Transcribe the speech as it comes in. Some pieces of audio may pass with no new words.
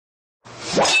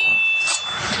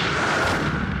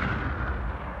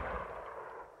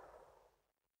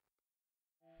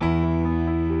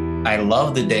I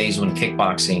love the days when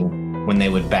kickboxing, when they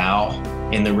would bow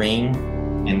in the ring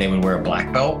and they would wear a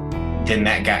black belt. Then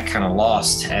that got kind of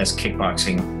lost as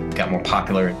kickboxing got more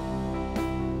popular.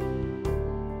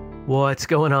 What's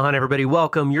going on, everybody?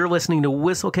 Welcome. You're listening to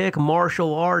Whistlekick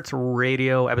Martial Arts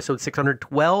Radio, episode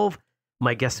 612.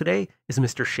 My guest today is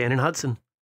Mr. Shannon Hudson.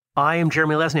 I am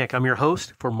Jeremy Lesniak. I'm your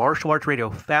host for Martial Arts Radio,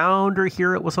 founder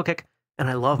here at Whistlekick, and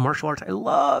I love martial arts. I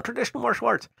love traditional martial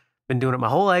arts. Been doing it my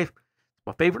whole life. It's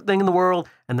my favorite thing in the world,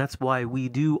 and that's why we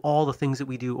do all the things that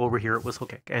we do over here at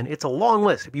Whistlekick. And it's a long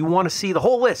list. If you want to see the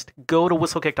whole list, go to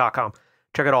whistlekick.com.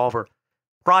 Check out all of our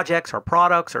projects, our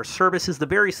products, our services, the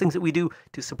various things that we do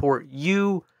to support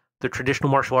you, the traditional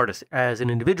martial artist, as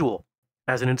an individual,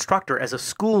 as an instructor, as a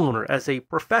school owner, as a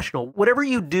professional. Whatever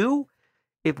you do,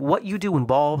 if what you do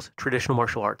involves traditional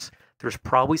martial arts, there's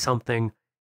probably something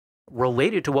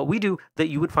related to what we do that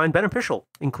you would find beneficial,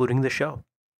 including the show.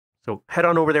 So head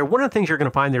on over there. One of the things you're going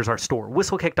to find, there's our store.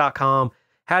 Whistlekick.com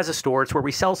has a store. It's where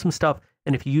we sell some stuff.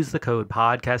 And if you use the code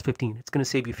podcast15, it's going to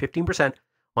save you 15%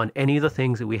 on any of the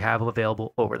things that we have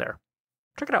available over there.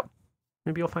 Check it out.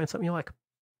 Maybe you'll find something you like.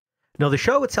 Now, the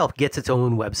show itself gets its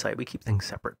own website. We keep things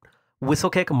separate.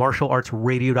 Whistlekick,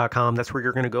 martialartsradio.com. That's where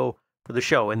you're going to go for the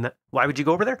show. And why would you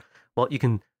go over there? Well, you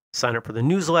can sign up for the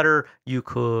newsletter. You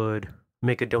could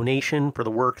make a donation for the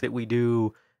work that we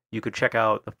do. You could check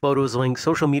out the photos, links,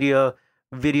 social media,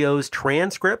 videos,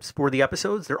 transcripts for the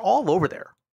episodes. They're all over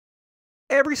there.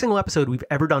 Every single episode we've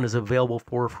ever done is available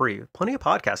for free. Plenty of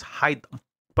podcasts hide them.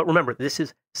 But remember, this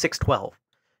is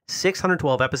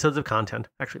 612 episodes of content,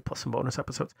 actually plus some bonus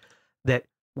episodes, that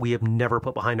we have never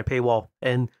put behind a paywall.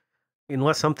 And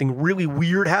unless something really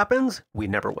weird happens, we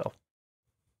never will.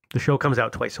 The show comes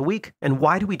out twice a week. And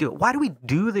why do we do it? Why do we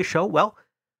do this show? Well,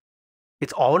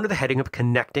 it's all under the heading of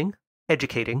connecting,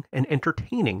 educating, and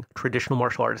entertaining traditional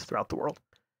martial artists throughout the world.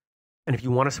 And if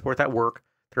you want to support that work,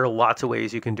 there are lots of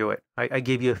ways you can do it. I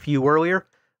gave you a few earlier,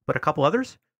 but a couple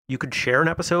others. You could share an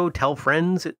episode, tell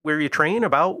friends where you train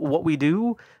about what we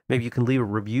do. Maybe you can leave a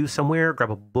review somewhere,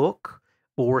 grab a book,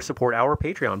 or support our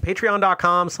Patreon.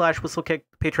 Patreon.com/whistlekick.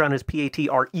 Patreon is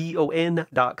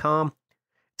Patreon.com.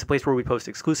 It's a place where we post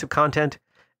exclusive content.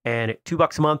 And at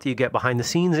 $2 a month, you get behind the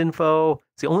scenes info.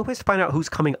 It's the only place to find out who's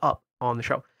coming up on the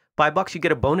show. $5, you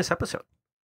get a bonus episode.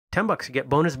 $10, you get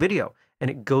bonus video.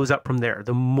 And it goes up from there.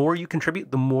 The more you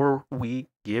contribute, the more we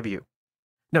give you.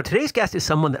 Now, today's guest is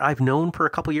someone that I've known for a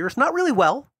couple years. Not really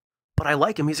well, but I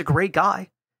like him. He's a great guy.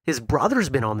 His brother's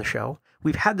been on the show.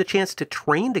 We've had the chance to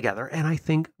train together, and I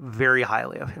think very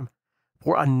highly of him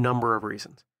for a number of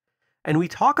reasons. And we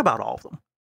talk about all of them.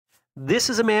 This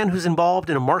is a man who's involved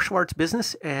in a martial arts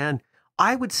business, and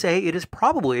I would say it is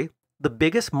probably the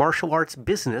biggest martial arts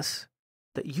business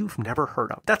that you've never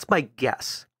heard of. That's my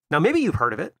guess. Now, maybe you've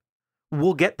heard of it.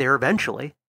 We'll get there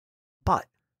eventually, but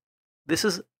this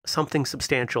is something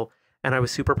substantial, and I was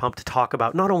super pumped to talk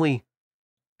about not only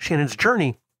Shannon's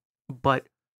journey, but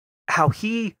how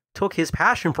he took his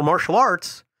passion for martial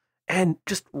arts and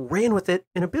just ran with it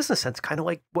in a business sense, kind of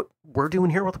like what we're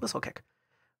doing here with Whistlekick.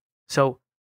 So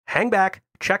hang back,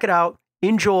 check it out,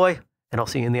 enjoy, and I'll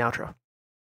see you in the outro.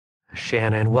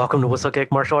 Shannon, welcome to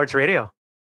Whistlekick Martial Arts Radio.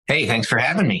 Hey, thanks for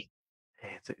having me.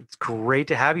 It's great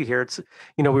to have you here.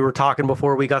 We were talking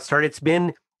before we got started. It's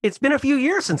been a few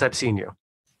years since I've seen you.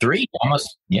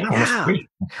 Almost 3.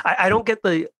 I don't get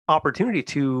the opportunity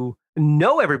to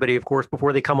know everybody, of course,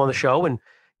 before they come on the show. And,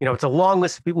 it's a long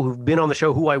list of people who've been on the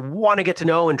show who I want to get to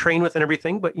know and train with and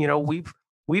everything. But,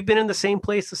 we've been in the same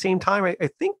place, the same time, I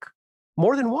think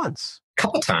more than once. A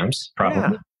couple times,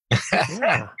 probably.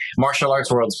 Yeah. Martial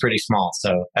arts world's pretty small,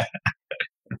 so...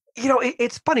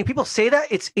 It's funny. People say that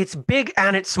it's big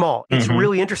and it's small. It's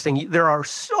really interesting. There are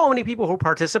so many people who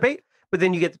participate, but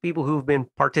then you get the people who've been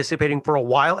participating for a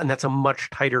while, and that's a much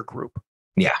tighter group.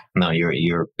 Yeah, no,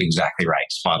 you're exactly right.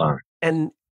 Spot on.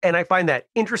 And I find that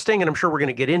interesting, and I'm sure we're going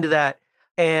to get into that.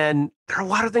 And there are a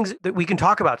lot of things that we can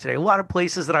talk about today. A lot of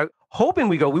places that I'm hoping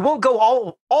we go. We won't go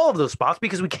all of those spots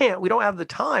because we can't. We don't have the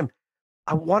time.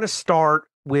 I want to start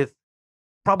with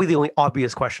probably the only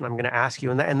obvious question I'm going to ask you,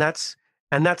 and that's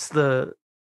the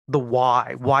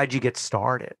why. Why'd you get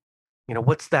started?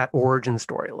 What's that origin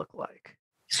story look like?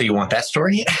 So you want that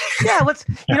story? Yeah, let's.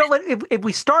 If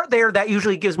we start there, that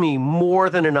usually gives me more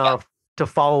than enough to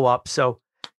follow up. So,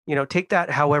 take that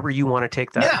however you want to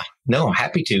take that. Yeah, no, I'm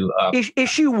happy to.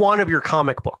 Issue 1 of your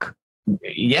comic book.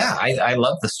 Yeah, I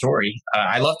love the story.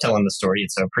 I love telling the story.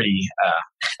 It's a pretty,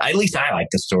 at least I like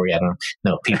the story. I don't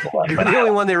know if people like it. You're the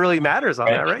only one that really matters on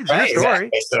that, right? It's your story.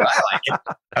 Exactly. So I like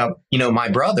it. My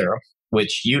brother,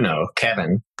 which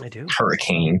Kevin, I do.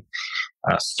 Hurricane,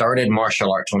 started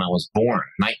martial arts when I was born,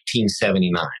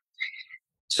 1979.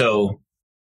 So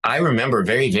I remember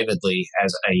very vividly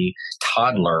as a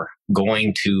toddler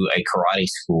going to a karate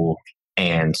school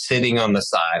and sitting on the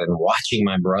side and watching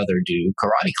my brother do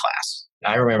karate class.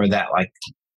 I remember that like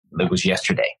it was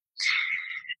yesterday.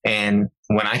 And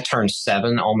when I turned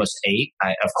 7, almost 8,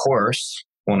 I, of course,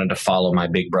 wanted to follow my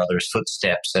big brother's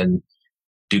footsteps and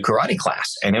do karate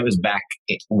class. And it was back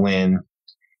when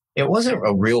it wasn't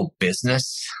a real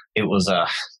business. It was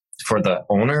for the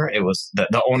owner. It was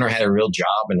the owner had a real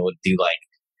job and would do like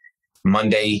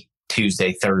Monday,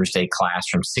 Tuesday, Thursday class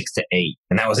from 6 to 8.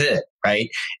 And that was it. Right.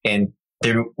 And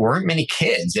there weren't many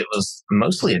kids. It was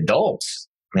mostly adults.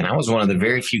 And I was one of the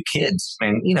very few kids.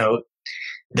 And, you know,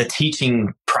 the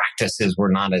teaching practices were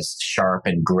not as sharp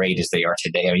and great as they are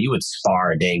today. I mean, you would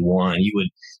spar day one, you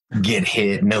would get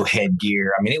hit, no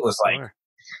headgear. I mean, it was like,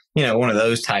 you know, one of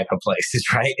those type of places,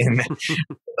 right? And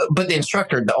but the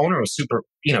instructor, the owner was super,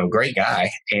 you know, great guy.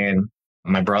 And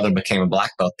my brother became a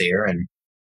black belt there and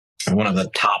one of the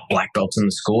top black belts in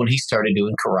the school. And he started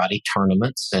doing karate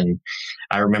tournaments. And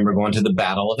I remember going to the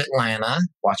Battle of Atlanta,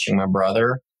 watching my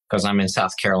brother, because I'm in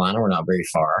South Carolina. We're not very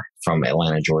far from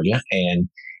Atlanta, Georgia. And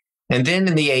then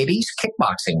in the 80s,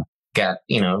 kickboxing got,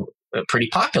 you know, pretty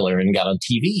popular and got on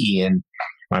TV. And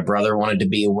my brother wanted to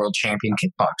be a world champion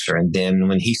kickboxer. And then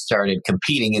when he started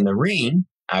competing in the ring,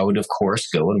 I would, of course,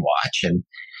 go and watch.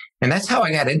 And that's how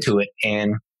I got into it.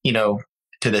 And, you know,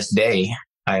 to this day,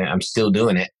 I'm still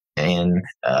doing it. And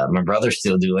my brother's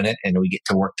still doing it. And we get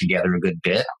to work together a good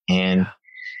bit. And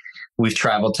we've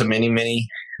traveled to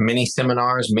many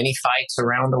seminars, many fights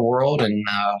around the world. And,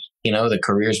 you know, the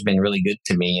career's been really good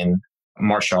to me. And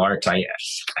martial arts, I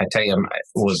tell you,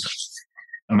 was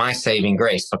my saving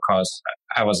grace because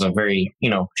I was a very, you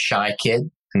know, shy kid,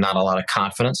 not a lot of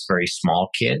confidence, very small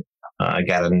kid. I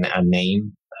got a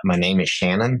name. My name is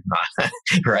Shannon,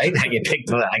 right? I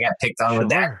got picked on with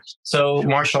that. So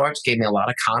martial arts gave me a lot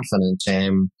of confidence.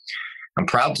 And I'm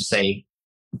proud to say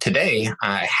today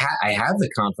I have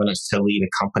the confidence to lead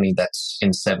a company that's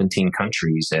in 17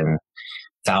 countries and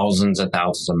thousands and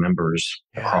thousands of members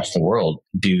across the world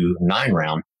do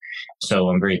 9-round. So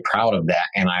I'm very proud of that.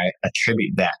 And I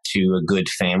attribute that to a good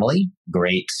family,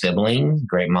 great sibling,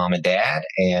 great mom and dad,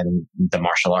 and the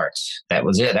martial arts. That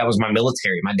was it. That was my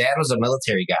military. My dad was a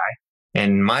military guy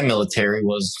and my military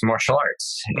was martial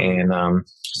arts. And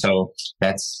so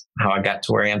that's how I got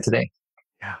to where I am today.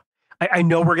 Yeah. I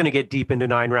know we're going to get deep into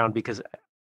 9-round because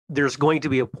there's going to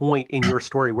be a point in your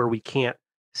story where we can't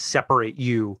separate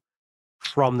you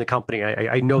from the company.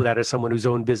 I know that as someone who's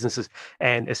owned businesses,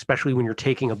 and especially when you're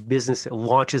taking a business that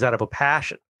launches out of a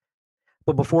passion.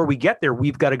 But before we get there,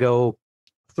 we've got to go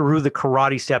through the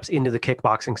karate steps into the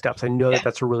kickboxing steps. I know that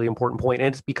that's a really important point.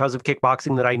 And it's because of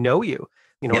kickboxing that I know you.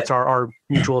 You know, it's our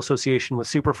mutual association with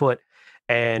Superfoot.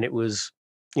 And it was,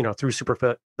 you know, through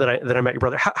Superfoot that I met your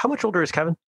brother. How much older is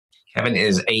Kevin? Kevin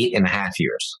is 8.5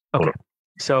 years. Okay.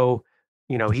 So,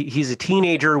 you know, he's a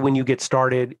teenager when you get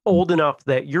started, old enough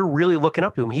that you're really looking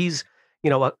up to him. He's, you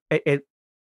know, at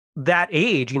that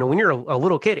age, you know, when you're a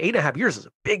little kid, 8.5 years is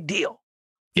a big deal.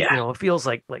 Yeah. You know, it feels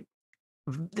like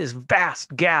this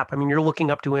vast gap. I mean, you're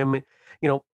looking up to him, you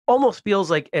know, almost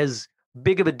feels like as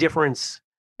big of a difference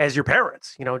as your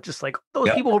parents, you know, just like those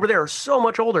people over there are so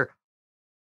much older.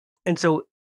 And so,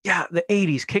 the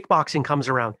 80s kickboxing comes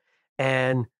around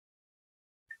and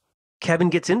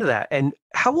Kevin gets into that. And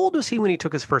how old was he when he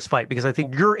took his first fight? Because I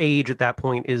think your age at that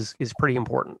point is pretty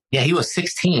important. Yeah, he was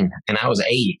 16 and I was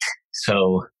 8.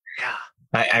 So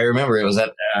I remember it was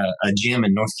at a gym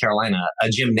in North Carolina, a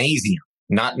gymnasium,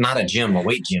 not a gym, a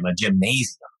weight gym, a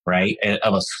gymnasium, right,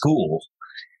 of a school.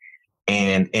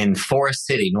 And in Forest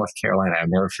City, North Carolina, I'll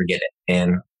never forget it.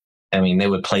 And I mean, they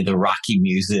would play the Rocky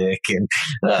music and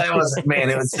it was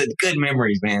good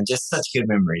memories, man. Just such good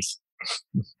memories.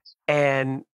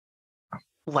 And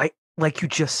like you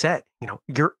just said, you know,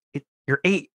 you're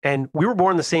 8 and we were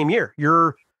born the same year.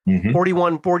 You're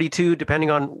 41, 42, depending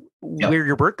on where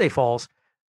your birthday falls.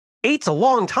 8's a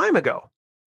long time ago,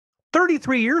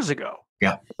 33 years ago.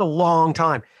 Yeah. It's a long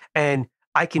time. And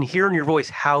I can hear in your voice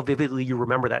how vividly you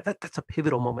remember that. That's a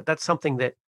pivotal moment. That's something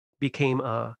that became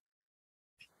a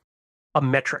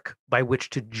metric by which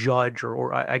to judge,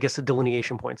 or I guess a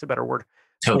delineation point is a better word,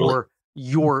 for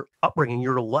your upbringing,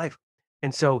 your life.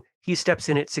 And so he steps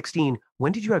in at 16.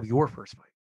 When did you have your first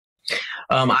fight?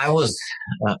 I was,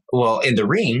 in the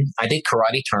ring, I did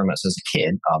karate tournaments as a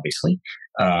kid, obviously,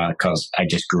 because I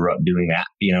just grew up doing that,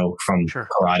 you know, from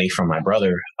karate from my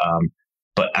brother.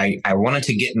 But I wanted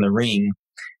to get in the ring.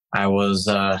 I was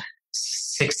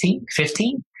 16,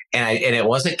 15, and it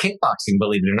wasn't kickboxing,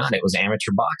 believe it or not. It was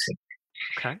amateur boxing.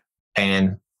 Okay.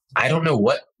 And I don't know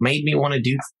what made me want to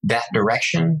do that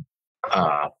direction.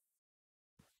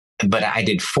 But I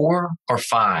did 4 or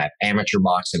 5 amateur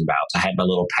boxing bouts. I had my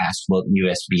little passbook,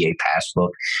 USBA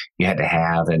passbook you had to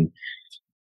have.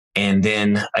 And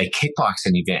then a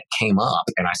kickboxing event came up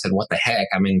and I said, what the heck?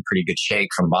 I'm in pretty good shape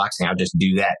from boxing. I'll just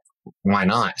do that. Why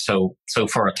not? So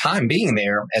for a time being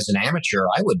there as an amateur,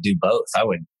 I would do both. I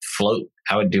would float.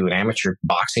 I would do an amateur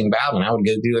boxing bout and I would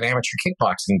go do an amateur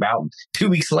kickboxing bout 2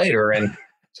 weeks later. And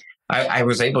I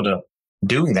was able to,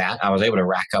 doing that, I was able to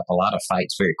rack up a lot of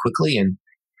fights very quickly. And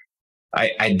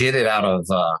I did it out of,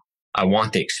 I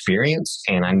want the experience.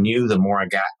 And I knew the more I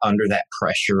got under that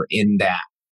pressure in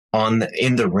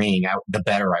the ring, the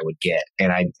better I would get.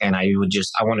 And I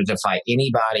wanted to fight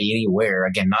anybody, anywhere.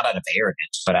 Again, not out of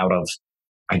arrogance, but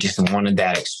I just wanted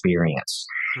that experience.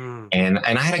 And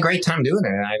I had a great time doing it.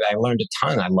 And I learned a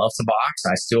ton. I love to box.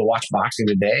 I still watch boxing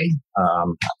today.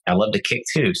 I love to kick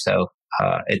too. So,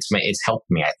 it's helped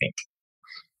me, I think.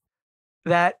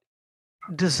 That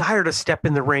desire to step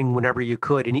in the ring whenever you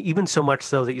could, and even so much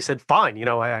so that you said, fine,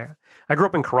 I grew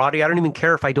up in karate. I don't even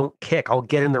care if I don't kick. I'll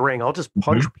get in the ring. I'll just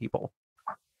punch people.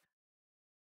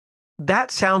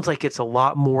 That sounds like it's a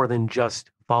lot more than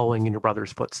just following in your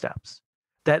brother's footsteps.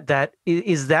 That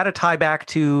is that a tie back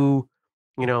to,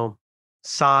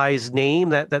 size, name,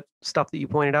 that stuff that you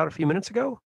pointed out a few minutes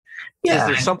ago? Yeah. Is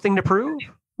there something to prove?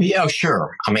 Yeah,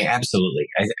 sure. I mean, absolutely.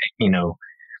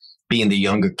 Being the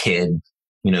younger kid,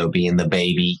 being the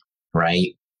baby, right,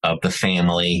 of the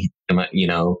family,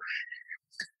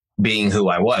 being who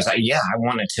I was. I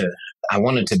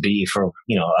wanted to be for,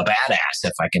 a badass,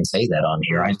 if I can say that on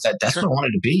here. That's what I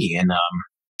wanted to be. And,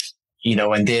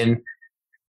 and then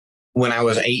when I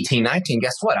was 18, 19,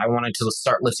 guess what? I wanted to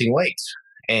start lifting weights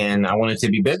and I wanted to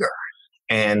be bigger.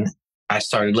 And I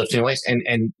started lifting weights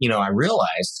and I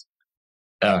realized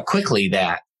quickly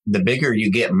that the bigger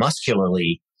you get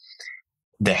muscularly,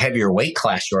 the heavier weight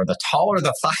class you are, the taller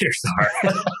the fighters are.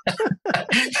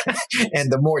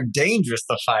 And the more dangerous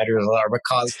the fighters are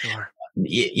because,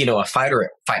 a fighter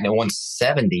fighting at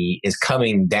 170 is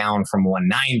coming down from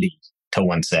 190 to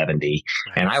 170.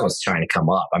 Right. And I was trying to come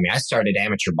up. I mean, I started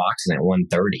amateur boxing at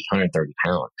 130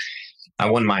 pounds. I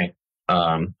won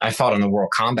I fought in the World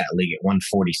Combat League at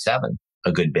 147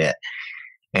 a good bit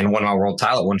and won my world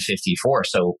title at 154.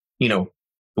 So,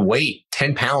 weight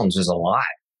 10 pounds is a lot.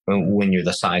 When you're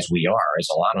the size we are, is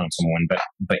a lot on someone,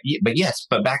 but yes,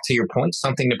 but back to your point,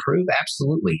 something to prove.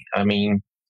 Absolutely. I mean,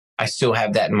 I still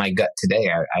have that in my gut today.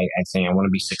 I think I want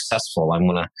to be successful. I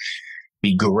want to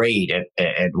be great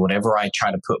at whatever I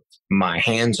try to put my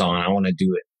hands on. I want to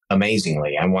do it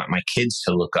amazingly. I want my kids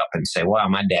to look up and say, wow,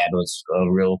 my dad was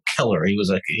a real killer. He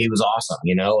was awesome,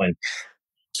 and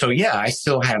so, yeah, I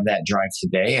still have that drive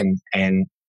today and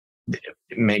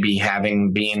maybe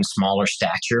being smaller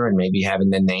stature and maybe having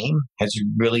the name has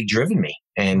really driven me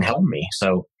and helped me.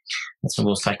 So that's a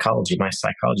little my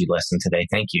psychology lesson today.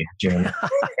 Thank you, Jeremy.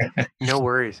 No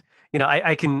worries.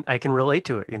 I can relate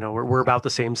to it. We're about the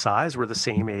same size. We're the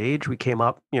same age. We came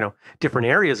up, different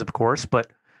areas, of course,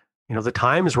 but the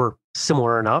times were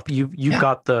similar enough. You've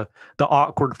got the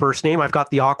awkward first name. I've got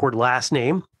the awkward last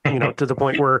name, to the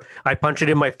point where I punch it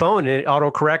in my phone and it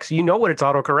autocorrects. What it's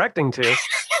autocorrecting to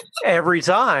every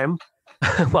time.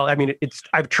 Well, I mean,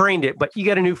 I've trained it, but you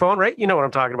get a new phone, right? You know what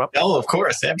I'm talking about. Oh, of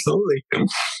course. Absolutely.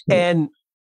 And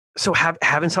so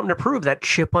having something to prove, that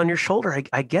chip on your shoulder,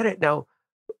 I get it. Now,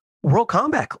 World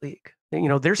Combat League,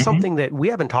 there's something that we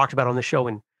haven't talked about on the show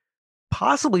and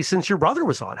possibly since your brother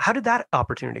was on. How did that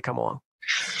opportunity come along?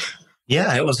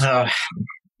 Yeah, it was, at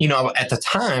the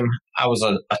time I was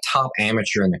a top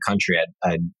amateur in the country.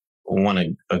 I'd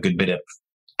won a good bit of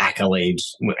accolades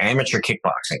with amateur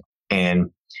kickboxing.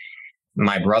 And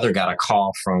my brother got a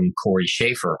call from Corey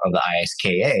Schaefer of the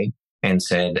ISKA and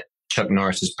said, Chuck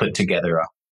Norris has put together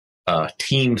a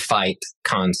team fight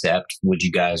concept. Would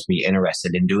you guys be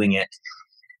interested in doing it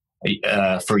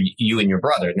for you and your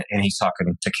brother? And he's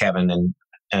talking to Kevin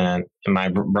and my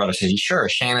brother says, sure.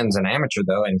 Shannon's an amateur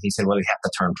though. And he said, well, he'd have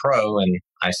to turn pro. And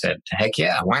I said, heck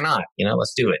yeah, why not?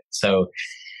 Let's do it. So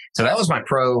that was my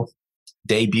pro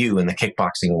debut in the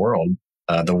kickboxing world,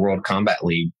 the World Combat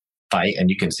League fight. And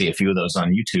you can see a few of those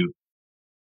on YouTube.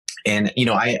 And,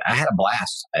 I had a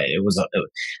blast. It was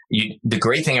the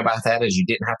great thing about that is you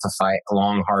didn't have to fight a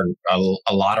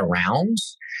lot of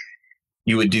rounds.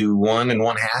 You would do one and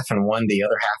one half and the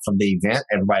other half of the event.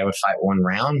 Everybody would fight one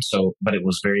round. But it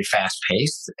was very fast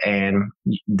paced and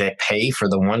the pay for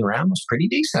the one round was pretty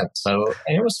decent. So,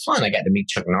 and it was fun. I got to meet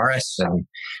Chuck Norris and,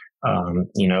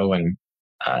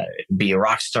 be a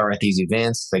rock star at these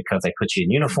events because they put you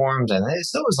in uniforms. And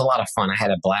so it was a lot of fun. I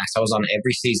had a blast. I was on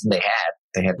every season they had.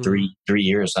 They had three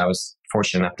years. I was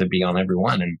fortunate enough to be on every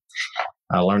one, and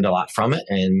I learned a lot from it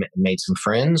and made some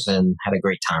friends and had a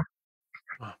great time.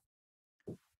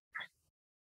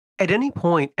 At any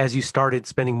point, as you started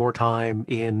spending more time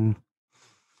in,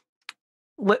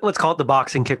 let's call it the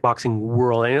boxing, kickboxing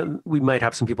world, I know we might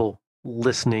have some people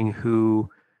listening who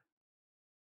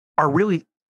are really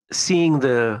seeing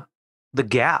the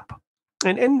gap,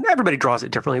 and everybody draws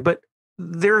it differently, but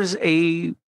there's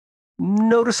a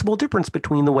noticeable difference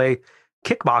between the way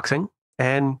kickboxing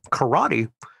and karate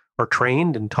are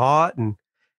trained and taught, and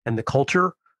the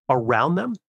culture around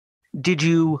them. Did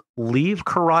you leave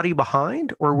karate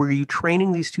behind, or were you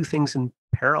training these two things in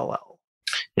parallel?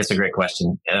 It's a great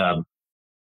question.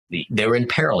 They were in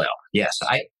parallel. Yes.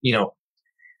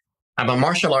 I'm a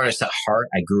martial artist at heart.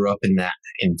 I grew up in that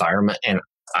environment, and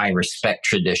I respect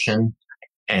tradition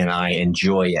and I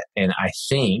enjoy it. And I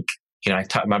think,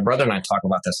 my brother and I talk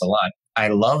about this a lot. I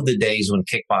love the days when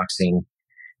kickboxing,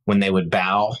 when they would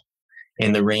bow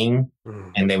in the ring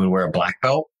and they would wear a black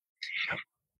belt.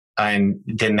 And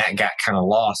then that got kind of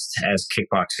lost as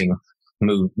kickboxing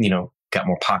moved, got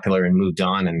more popular and moved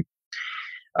on. And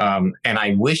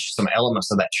I wish some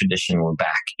elements of that tradition were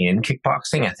back in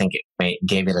kickboxing. I think it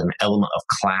gave it an element of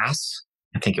class.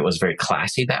 I think it was very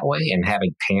classy that way. And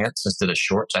having pants instead of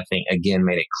shorts, I think, again,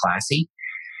 made it classy.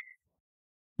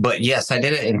 But yes, I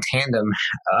did it in tandem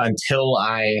until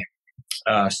I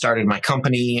started my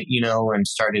company, and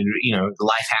started,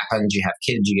 life happens, you have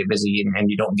kids, you get busy, and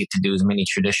you don't get to do as many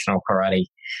traditional karate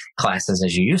classes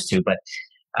as you used to, but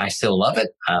I still love it.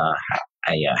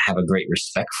 I have a great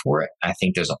respect for it. I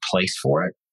think there's a place for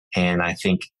it. And I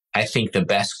think the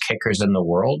best kickers in the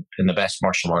world and the best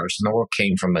martial artists in the world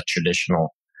came from a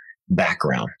traditional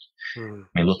background.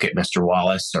 I look at Mr.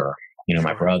 Wallace or,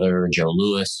 my brother, Joe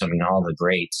Louis. I mean, all the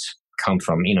greats come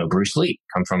from, Bruce Lee,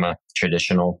 come from a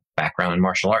traditional background in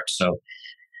martial arts. So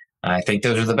I think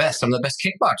those are the best. Some of the best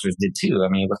kickboxers did too. I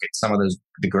mean, look at some of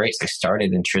the greats. They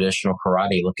started in traditional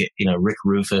karate. Look at, Rick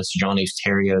Rufus, John East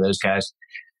Terrio, those guys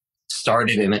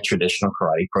started in a traditional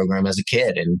karate program as a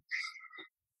kid. And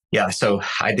yeah, so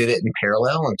I did it in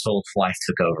parallel until life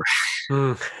took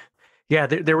over. Yeah,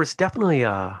 there was definitely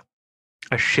a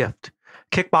shift.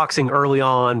 Kickboxing early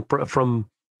on from,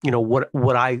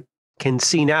 what I can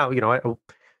see now, I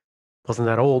wasn't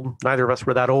that old. Neither of us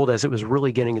were that old as it was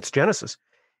really getting its genesis.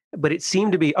 But it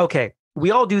seemed to be, okay,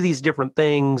 we all do these different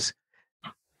things.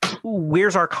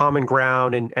 Where's our common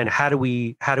ground, and how do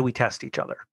we test each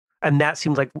other? And that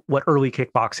seems like what early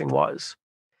kickboxing was.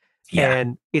 Yeah.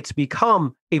 And it's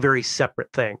become a very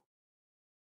separate thing.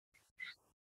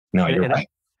 No, you're right.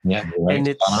 Yeah, you're right. And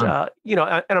it's,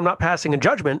 and I'm not passing a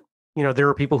judgment. There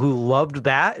are people who loved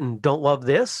that and don't love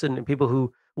this, and people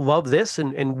who love this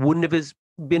and wouldn't have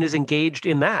been as engaged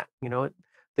in that.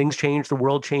 Things change, the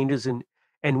world changes,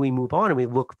 and we move on and we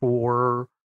look for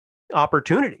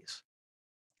opportunities.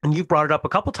 And you've brought it up a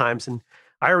couple times, and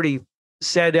I already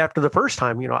said after the first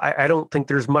time, I don't think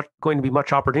there's going to be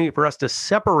much opportunity for us to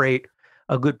separate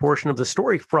a good portion of the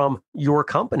story from your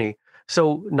company.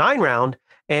 So 9 Round,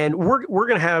 and we're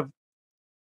going to have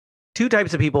two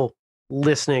types of people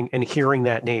listening and hearing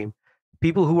that name.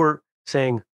 People who are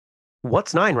saying,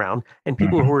 what's 9 Round? And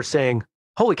people who are saying,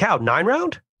 holy cow, 9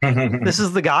 Round? This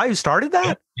is the guy who started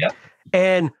that? Yeah.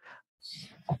 And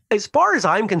as far as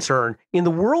I'm concerned, in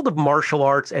the world of martial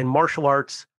arts and martial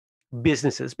arts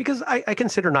businesses, because I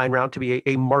consider 9 Round to be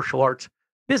a martial arts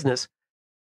business,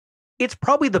 it's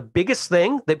probably the biggest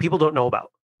thing that people don't know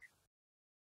about.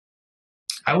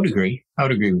 I would agree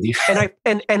with you.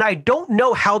 And I don't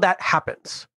know how that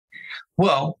happens.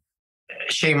 Well,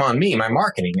 shame on me. My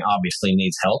marketing obviously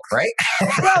needs help, right?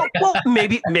 well,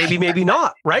 maybe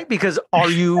not, right? Because are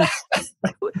you?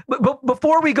 But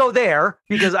before we go there,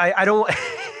 because I don't,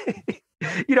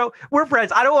 we're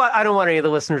friends. I don't want any of the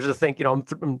listeners to think, I'm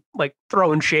like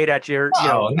throwing shade at you, or,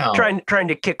 no. trying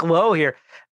to kick low here.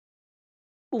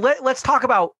 Let's talk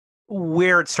about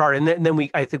where it started, and then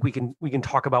I think we can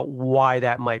talk about why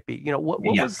that might be. What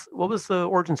was the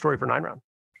origin story for 9 Round?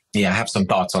 Yeah, I have some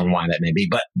thoughts on why that may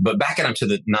be, but backing up to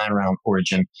the 9 Round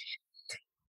origin.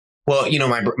 Well,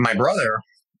 my brother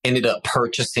ended up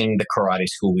purchasing the karate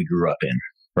school we grew up in,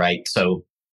 right? So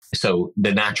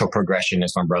the natural progression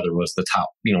is my brother was the top,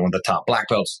 one of the top black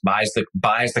belts, buys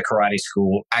the karate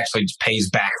school, actually just pays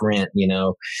back rent,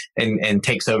 and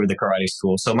takes over the karate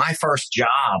school. So my first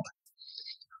job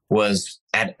was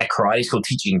at a karate school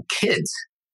teaching kids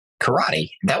karate.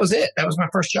 That was it. That was my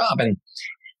first job. And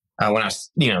when I was,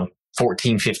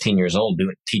 14, 15 years old,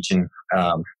 teaching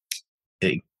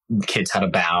the kids how to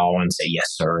bow and say yes,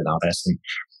 sir, and all this.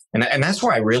 And that's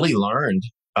where I really learned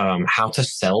how to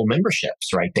sell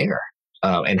memberships right there,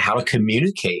 and how to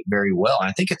communicate very well.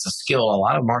 I think it's a skill a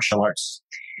lot of martial arts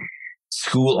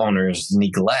school owners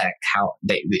neglect. How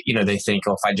they think,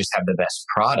 oh, if I just have the best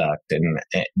product and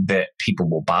that people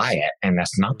will buy it, and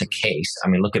that's not the case. I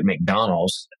mean, look at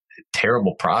McDonald's.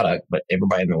 Terrible product, but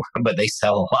everybody in the world, but they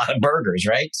sell a lot of burgers,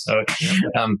 right? So,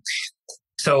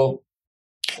 so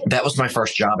that was my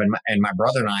first job. And my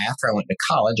brother and I, after I went to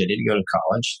college, I did go to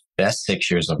college, best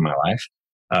 6 years of my life.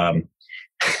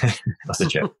 That's a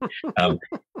joke.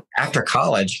 After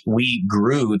college, we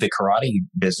grew the karate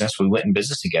business. We went in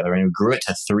business together and we grew it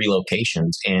to 3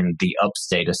 locations in the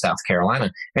upstate of South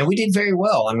Carolina. And we did very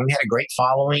well. I mean, we had a great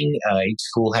following. Each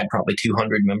school had probably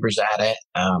 200 members at it.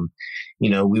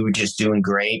 We were just doing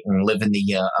great and living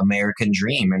the American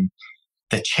dream. And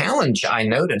the challenge I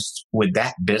noticed with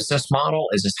that business model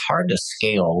is it's hard to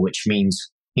scale, which means,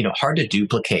 hard to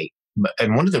duplicate.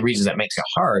 And one of the reasons that makes it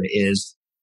hard is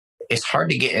it's hard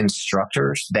to get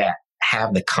instructors that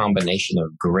have the combination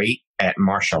of great at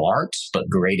martial arts, but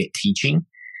great at teaching.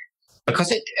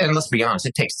 Because and let's be honest,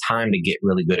 it takes time to get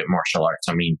really good at martial arts.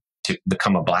 I mean, to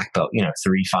become a black belt,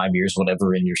 3-5 years,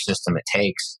 whatever in your system it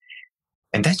takes.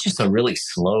 And that's just a really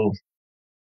slow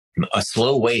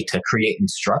way to create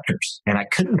instructors. And I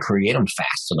couldn't create them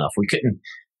fast enough. We couldn't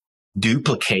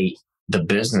duplicate the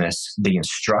business, the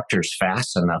instructors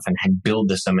fast enough and build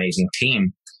this amazing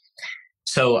team.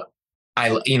 So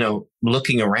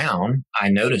looking around, I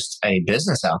noticed a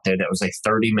business out there that was a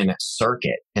 30-minute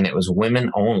circuit, and it was women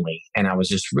only. And I was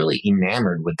just really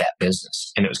enamored with that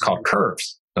business. And it was called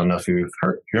Curves. Don't know if you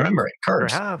remember it,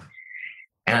 Curves. I have.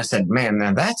 And I said, man,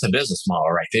 now that's a business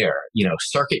model right there.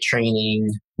 Circuit training,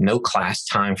 no class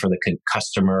time for the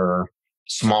customer,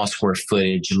 small square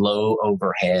footage, low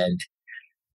overhead,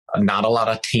 not a lot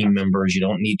of team members. You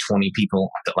don't need 20 people.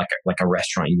 Like a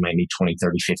restaurant, you might need 20,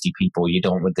 30, 50 people. You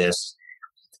don't with this.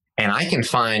 And I can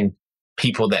find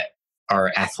people that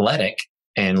are athletic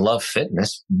and love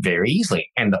fitness very easily.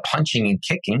 And the punching and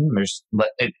kicking, there's,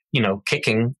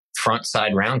 kicking front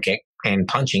side round kick and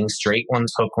punching straight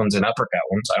ones, hook ones, and uppercut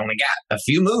ones. I only got a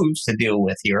few moves to deal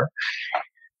with here.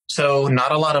 So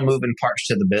not a lot of moving parts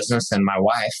to the business. And my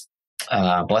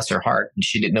wife, bless her heart,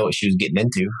 she didn't know what she was getting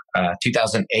into.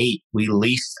 2008, we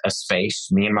leased a space,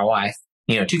 me and my wife.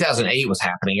 2008 was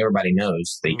happening. Everybody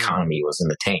knows the economy was in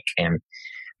the tank. And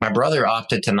my brother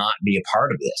opted to not be a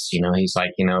part of this. He's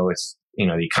like, it's,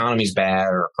 the economy's bad,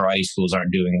 or karate schools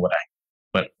aren't doing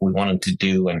what we want them to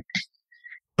do.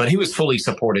 But he was fully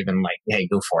supportive and like, hey,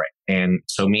 go for it. And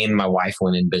so me and my wife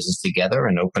went in business together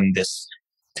and opened this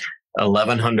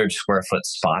 1,100 square foot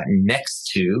spot next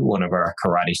to one of our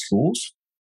karate schools.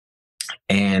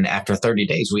 And after 30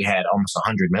 days, we had almost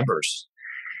 100 members.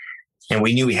 And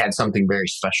we knew we had something very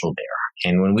special there.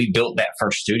 And when we built that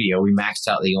first studio, we maxed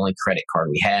out the only credit card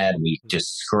we had. We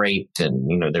just scraped,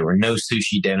 and, there were no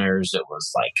sushi dinners. It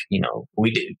was like, we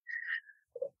did.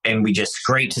 And we just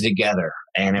scraped it together.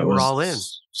 And it was all in.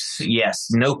 Yes.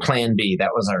 No plan B.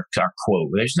 That was our quote.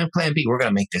 There's no plan B. We're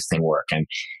going to make this thing work.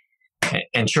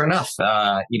 And sure enough,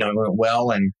 it went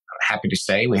well. And I'm happy to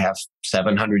say we have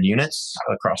 700 units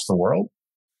across the world.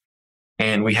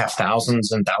 And we have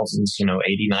thousands and thousands,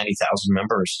 80, 90,000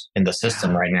 members in the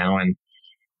system right now. And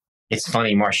it's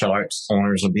funny, martial arts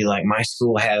owners will be like, my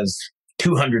school has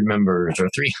 200 members or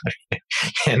 300.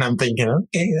 And I'm thinking,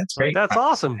 okay, that's great. That's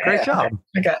awesome. Great job.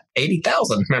 I got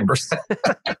 80,000 members.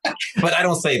 But I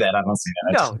don't say that.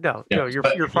 No.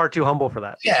 You're far too humble for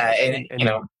that. Yeah.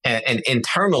 And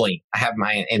internally, I have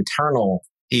my internal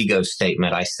ego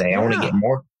statement. I say, I want to get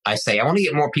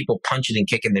more people punching and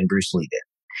kicking than Bruce Lee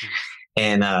did.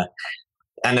 And I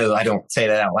know I don't say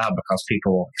that out loud because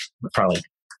people probably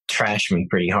trash me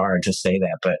pretty hard to say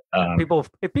that, but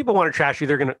if people want to trash you,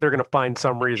 they're gonna find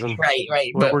some reason.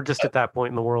 Right. But we're just at that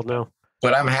point in the world now.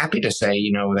 But I'm happy to say,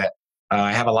 that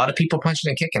I have a lot of people punching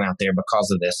and kicking out there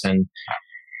because of this, and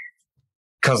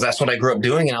because that's what I grew up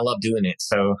doing, and I love doing it.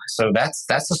 So that's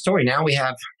the story. Now we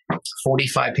have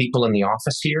 45 people in the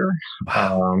office here,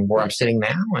 where I'm sitting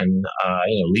now, and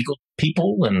legal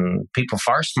people and people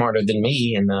far smarter than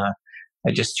me, and I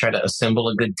just try to assemble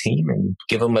a good team and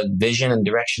give them a vision and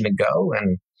direction to go,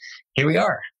 and here we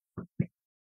are.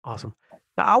 Awesome.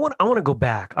 Now I want to go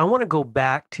back. I want to go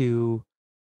back to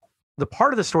the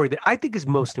part of the story that I think is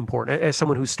most important. As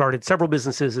someone who started several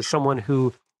businesses, as someone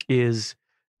who is,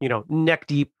 neck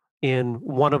deep in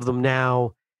one of them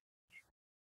now,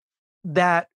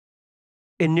 that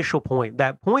initial point,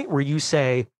 that point where you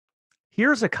say,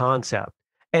 here's a concept,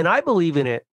 and I believe in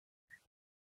it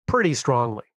pretty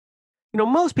strongly.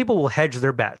 Most people will hedge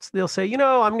their bets. They'll say,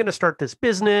 I'm going to start this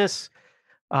business.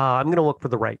 I'm going to look for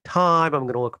the right time. I'm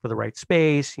going to look for the right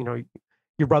space. You know,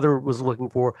 your brother was looking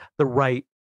for the right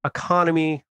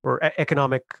economy or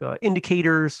economic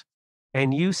indicators.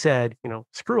 And you said, you know,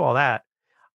 screw all that.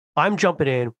 I'm jumping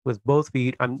in with both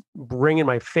feet. I'm bringing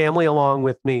my family along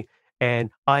with me. And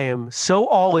I am so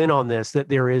all in on this that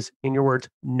there is, in your words,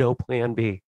 no plan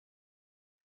B.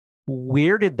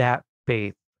 Where did that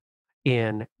faith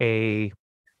in a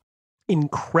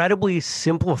incredibly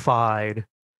simplified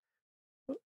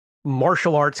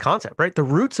martial arts concept, right? The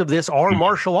roots of this are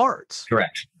martial arts.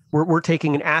 Correct. We're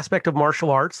taking an aspect of martial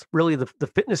arts, really the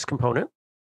fitness component,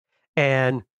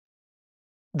 and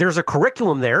there's a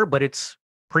curriculum there, but it's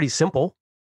pretty simple.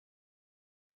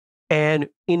 And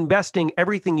investing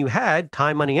everything you had,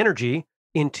 time, money, energy,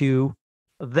 into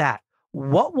that.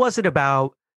 What was it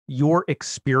about your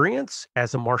experience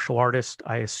as a martial artist,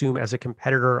 I assume as a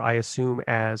competitor, I assume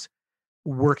as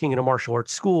working in a martial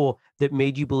arts school, that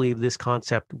made you believe this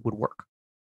concept would work?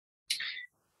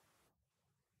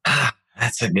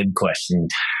 That's a good question,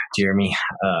 Jeremy.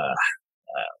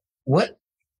 What,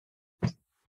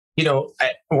 you know,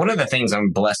 one of the things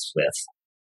I'm blessed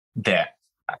with that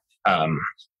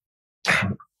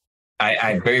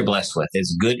I'm very blessed with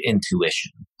is good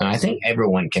intuition. And I think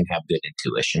everyone can have good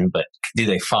intuition, but do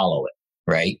they follow it,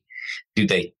 right? Do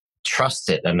they trust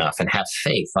it enough and have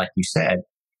faith, like you said,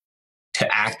 to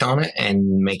act on it and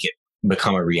make it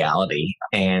become a reality?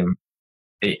 And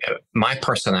my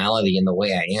personality and the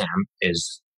way I am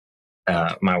is,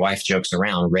 my wife jokes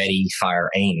around, ready, fire,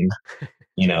 aim,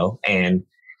 you know, and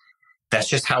that's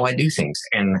just how I do things.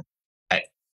 And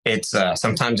it's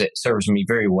sometimes it serves me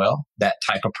very well, that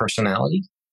type of personality,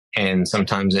 and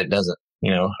sometimes it doesn't. You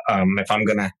know, if I'm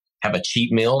going to have a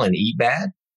cheat meal and eat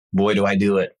bad, boy, do I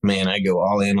do it. Man, I go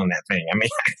all in on that thing. I mean,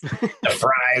 the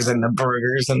fries and the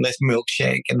burgers and this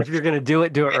milkshake. And if you're going to do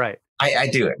it right. I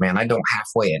do it, man. I don't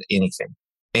halfway at anything.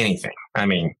 I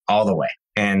mean, all the way.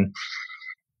 And,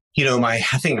 you know, I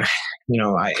think, you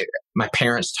know, my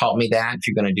parents taught me that if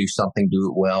you're going to do something, do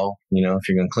it well. You know, if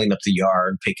you're going to clean up the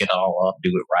yard, pick it all up, do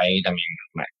it right. I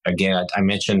mean, again, I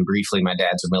mentioned briefly, my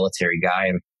dad's a military guy,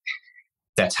 and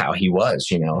that's how he was,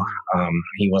 you know.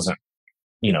 He wasn't,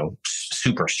 you know,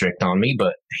 super strict on me,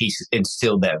 but he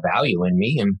instilled that value in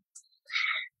me. And,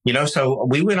 you know, so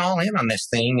we went all in on this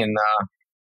thing. And,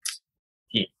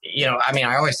 you know, I mean,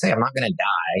 I always say I'm not going to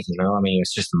die, you know. I mean,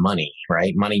 it's just money,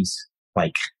 right? Money's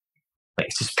like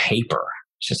it's just paper.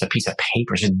 It's just a piece of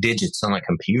paper. It's just digits on a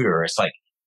computer. It's like,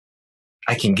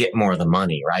 I can get more of the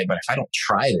money, right? But if I don't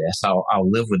try this, I'll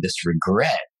live with this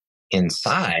regret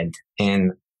inside.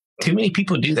 And too many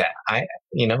people do that.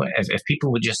 You know, if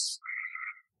people would just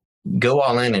go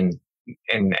all in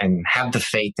and have the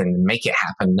faith and make it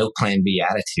happen, no plan B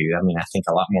attitude, I mean, I think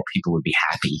a lot more people would be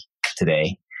happy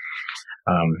today.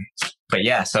 But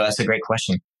yeah, so that's a great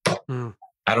question.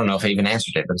 I don't know if I even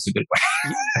answered it, but it's a good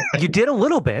one. You did a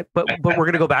little bit, but we're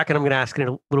going to go back and I'm going to ask it in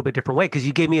a little bit different way, because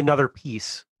you gave me another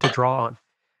piece to draw on.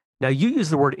 Now, you use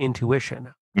the word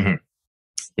intuition. Mm-hmm.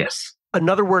 Yes.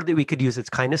 Another word that we could use that's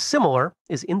kind of similar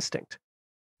is instinct.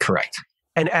 Correct.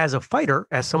 And as a fighter,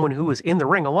 as someone who was in the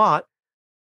ring a lot,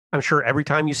 I'm sure every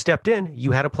time you stepped in,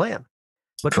 you had a plan.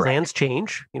 But Correct. Plans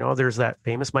change. You know, there's that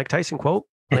famous Mike Tyson quote,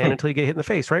 plan until you get hit in the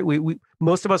face, right? We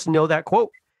most of us know that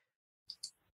quote.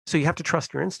 So you have to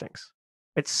trust your instincts.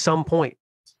 At some point,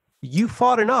 you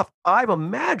fought enough. I'm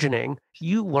imagining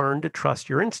you learned to trust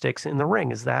your instincts in the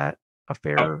ring. Is that a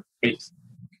fair?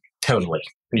 Totally.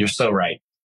 You're so right.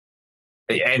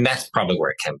 And that's probably where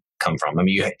it can come from. I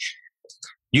mean,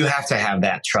 you have to have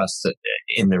that trust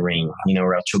in the ring, you know,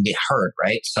 or else you'll get hurt,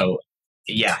 right? So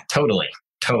yeah, totally.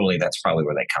 That's probably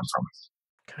where they come from.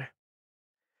 Okay.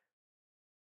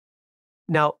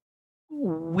 Now,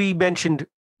 we mentioned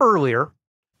earlier,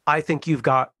 I think you've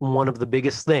got one of the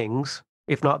biggest things,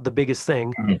 if not the biggest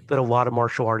thing, that a lot of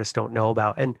martial artists don't know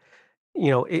about. And,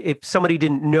 you know, if somebody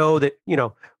didn't know that, you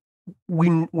know, we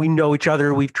know each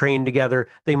other, we've trained together,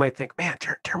 they might think, man,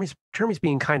 Jeremy's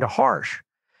being kind of harsh.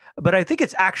 But I think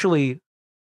it's actually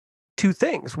two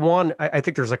things. One, I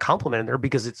think there's a compliment in there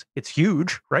because it's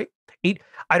huge, right?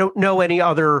 I don't know any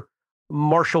other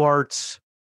martial arts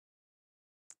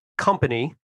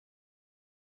company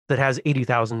that has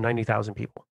 80,000, 90,000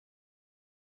 people.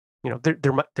 You know,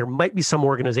 there might be some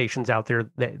organizations out there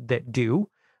that do,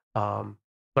 but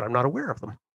I'm not aware of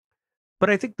them. But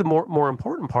I think the more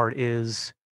important part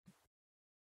is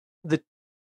the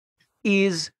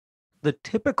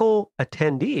typical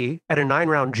attendee at a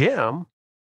 9-round gym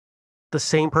the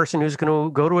same person who's going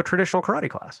to go to a traditional karate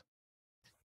class?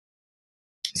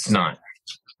 It's not.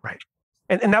 Right.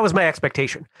 And that was my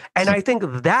expectation. And I think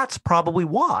that's probably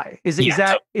why. Is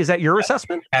that your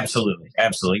assessment? Absolutely.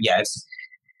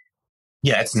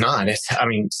 It's not.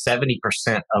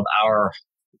 70% of our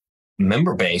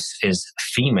member base is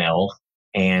female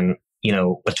and,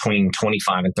 between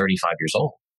 25 and 35 years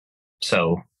old.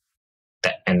 So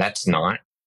that's not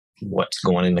what's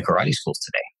going in the karate schools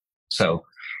today. So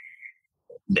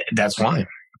that's why.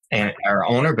 And our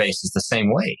owner base is the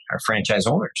same way, our franchise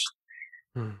owners.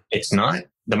 It's not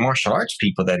the martial arts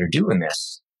people that are doing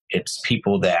this. It's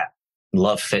people that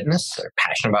love fitness, are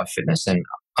passionate about fitness, and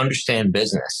understand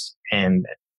business. And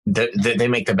they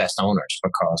make the best owners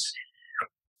because,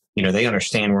 they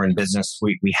understand we're in business.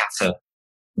 We have to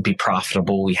be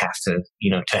profitable. We have to,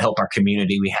 to help our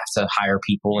community, we have to hire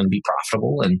people and be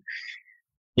profitable. And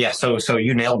yeah, so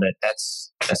you nailed it.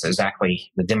 That's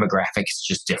exactly the demographic. It's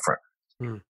just different.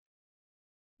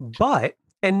 But,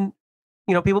 and,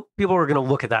 people are going to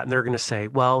look at that and they're going to say,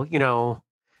 well,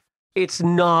 it's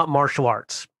not martial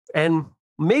arts. And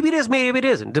maybe it is, maybe it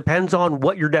isn't. Depends on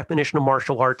what your definition of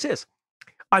martial arts is.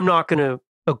 I'm not going to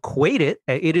equate it.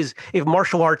 It is, if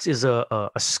martial arts is a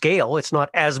scale, it's not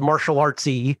as martial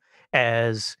artsy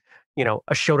as, a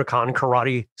Shotokan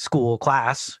karate school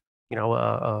class,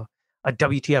 a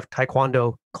WTF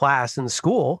Taekwondo class in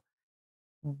school.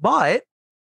 But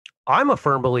I'm a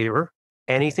firm believer,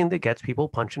 anything that gets people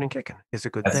punching and kicking is a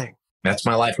good thing. That's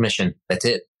my life mission. That's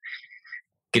it.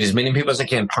 Get as many people as I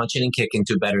can punching and kicking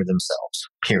to better themselves,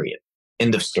 period.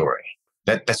 End of story.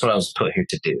 That's what I was put here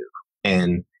to do.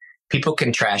 And people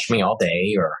can trash me all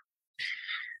day or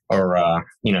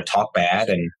talk bad.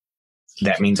 And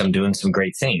that means I'm doing some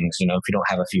great things. If you don't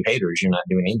have a few haters, you're not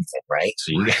doing anything, right?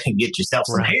 So you got to get yourself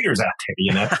some haters out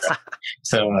there,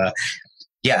 So,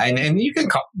 and you can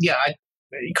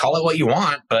call it what you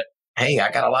want, but hey,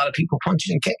 I got a lot of people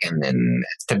punching and kicking, and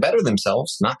it's to better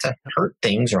themselves, not to hurt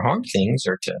things or harm things,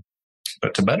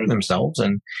 but to better themselves.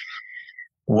 And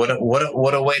what a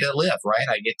way to live, right?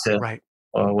 I get to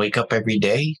wake up every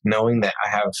day knowing that I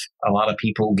have a lot of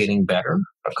people getting better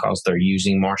because they're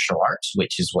using martial arts,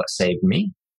 which is what saved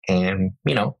me. And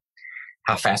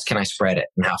how fast can I spread it,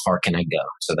 and how far can I go?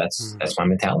 So that's my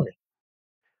mentality.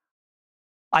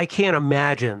 I can't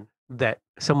imagine that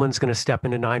someone's going to step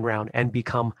into 9 round and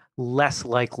become less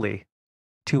likely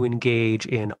to engage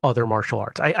in other martial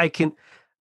arts. I can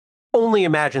only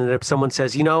imagine that if someone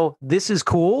says, this is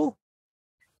cool,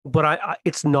 but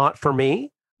it's not for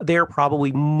me, they're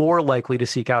probably more likely to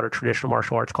seek out a traditional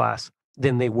martial arts class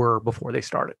than they were before they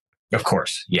started. Of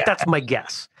course. Yeah. That's my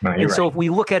guess. No, and so if we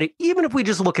look at it, even if we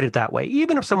just look at it that way,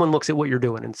 even if someone looks at what you're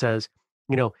doing and says,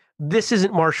 this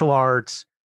isn't martial arts,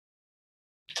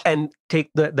 and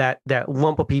take that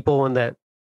lump of people and that,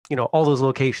 all those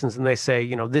locations, and they say,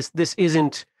 this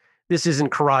isn't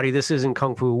karate, this isn't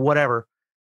kung fu, whatever.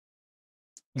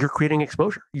 You're creating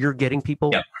exposure. You're getting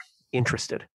people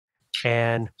interested.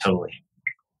 And totally.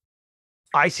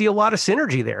 I see a lot of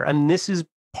synergy there. And this is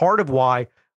part of why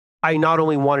I not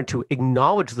only wanted to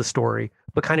acknowledge the story,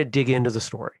 but kind of dig into the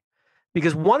story.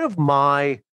 Because one of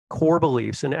my core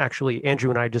beliefs, and actually Andrew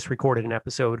and I just recorded an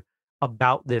episode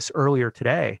about this earlier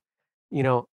today,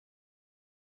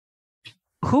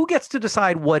 who gets to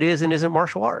decide what is and isn't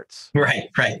martial arts? Right,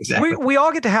 exactly. We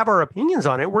all get to have our opinions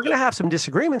on it. We're going to have some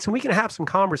disagreements and we can have some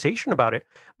conversation about it.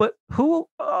 But who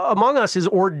among us is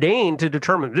ordained to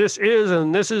determine this is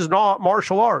and this is not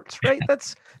martial arts, right?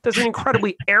 That's an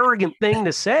incredibly arrogant thing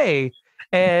to say.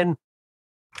 And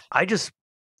I just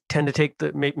tend to take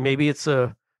maybe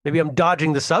I'm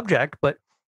dodging the subject, but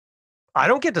I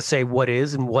don't get to say what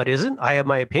is and what isn't. I have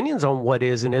my opinions on what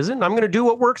is and isn't. I'm going to do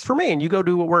what works for me, and you go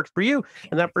do what works for you.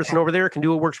 And that person over there can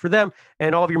do what works for them.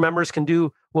 And all of your members can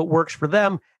do what works for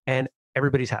them. And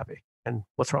everybody's happy. And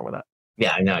what's wrong with that?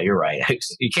 Yeah, I know. You're right.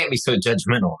 You can't be so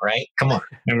judgmental, right? Come on.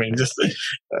 Just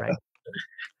right.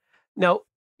 Now,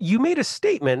 you made a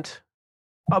statement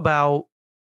about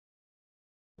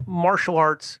martial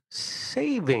arts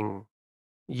saving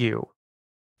you.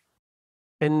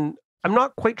 And I'm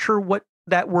not quite sure what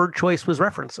that word choice was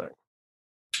referencing.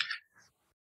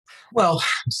 Well,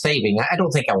 saving, I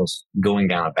don't think I was going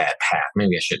down a bad path.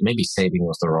 Maybe saving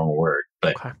was the wrong word,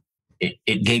 but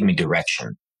it gave me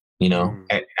direction,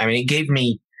 it gave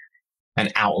me an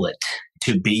outlet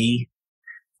to be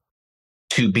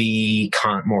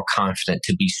more confident,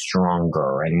 to be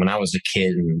stronger. And when I was a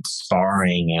kid and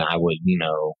sparring, and I would,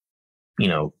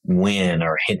 win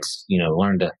or hit,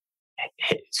 learn to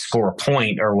score a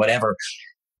point or whatever,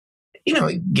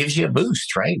 it gives you a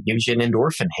boost, right? It gives you an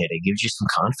endorphin hit. It gives you some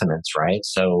confidence, right?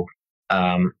 So,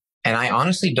 and I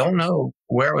honestly don't know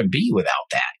where I would be without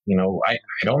that. I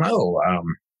don't know.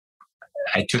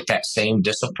 I took that same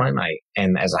discipline.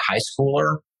 And as a high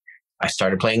schooler, I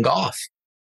started playing golf,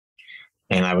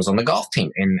 and I was on the golf team,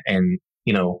 and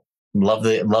love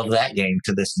that game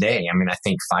to this day. I mean, I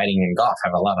think fighting and golf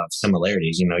have a lot of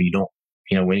similarities. You don't,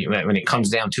 when it comes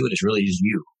down to it, it's really just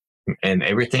you, and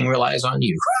everything relies on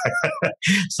you.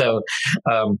 So,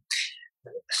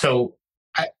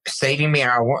 saving me,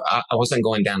 I wasn't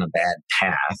going down a bad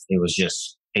path.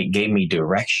 It gave me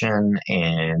direction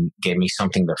and gave me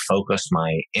something to focus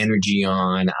my energy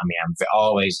on. I mean, I'm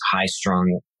always high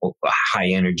strung, high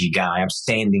energy guy. I'm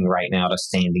standing right now at a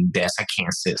standing desk. I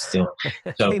can't sit still.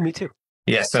 So, hey, me too.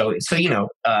 Yeah. So,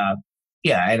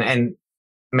 and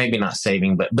maybe not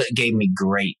saving, but gave me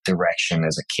great direction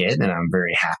as a kid. And I'm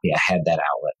very happy I had that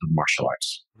outlet of martial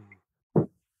arts.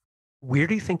 Where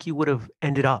do you think you would have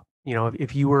ended up?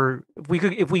 If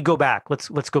we go back,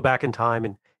 let's go back in time,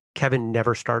 and Kevin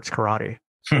never starts karate.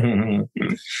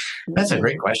 That's a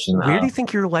great question. Where do you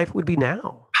think your life would be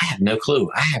now? I have no clue.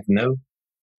 I have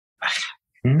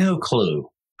no clue.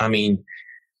 I mean,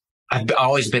 I've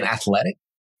always been athletic.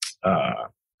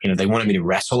 They wanted me to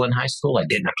wrestle in high school. I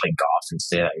didn't. I played golf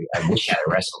instead. I wish I had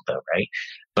wrestled though, right?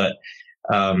 But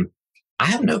I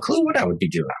have no clue what I would be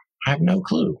doing. I have no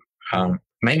clue.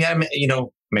 Maybe I went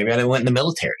in the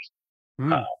military,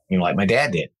 like my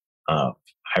dad did.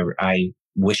 I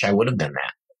wish I would have done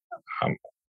that.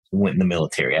 Went in the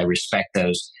military. I respect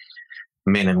those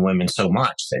men and women so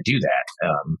much that do that.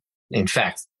 In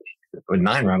fact, with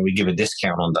 9 Round, we give a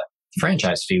discount on the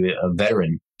franchise fee, a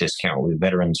veteran discount.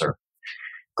 Veterans are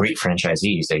great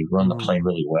franchisees. They run the play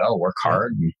really well, work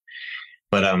hard.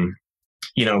 But I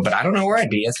don't know where I'd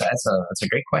be. That's a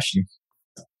great question.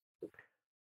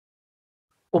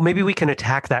 Well, maybe we can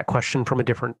attack that question from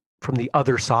the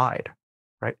other side,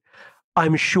 right?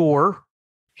 I'm sure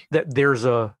that there's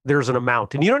an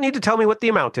amount, and you don't need to tell me what the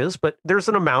amount is, but there's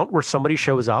an amount where somebody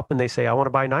shows up and they say, I want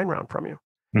to buy 9 Round from you.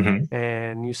 Mm-hmm.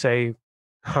 And you say,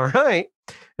 all right.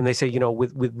 And they say,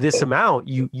 with this amount,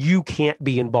 you can't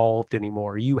be involved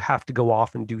anymore. You have to go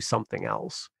off and do something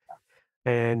else.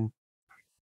 And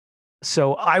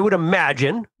so I would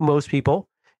imagine most people,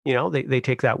 they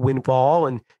take that windfall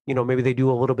and, maybe they do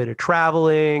a little bit of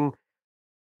traveling.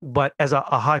 But as a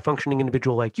high functioning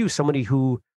individual like you, somebody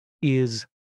who is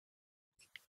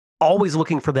always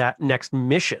looking for that next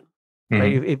mission,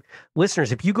 right? If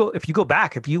listeners, if you go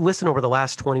back, if you listen over the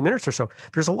last 20 minutes or so,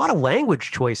 there's a lot of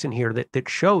language choice in here that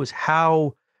shows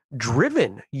how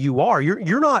driven you are.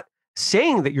 You're not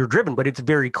saying that you're driven, but it's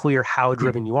very clear how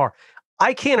driven you are.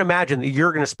 I can't imagine that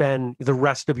you're going to spend the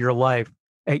rest of your life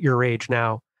at your age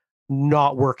now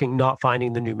not working, not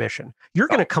finding the new mission. You're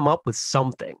going to come up with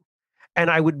something. And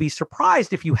I would be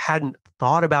surprised if you hadn't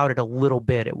thought about it a little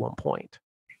bit at one point.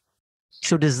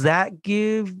 So does that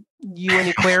give you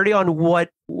any clarity on what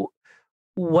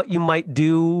you might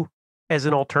do as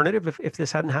an alternative if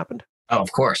this hadn't happened? Oh,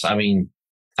 of course. I mean,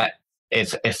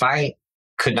 if I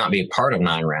could not be a part of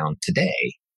 9 Round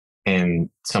today and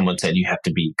someone said you have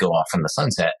to go off in the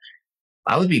sunset,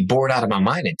 I would be bored out of my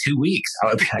mind in 2 weeks. I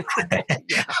would be like,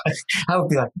 oh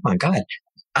my God,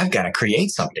 I've got to create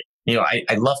something.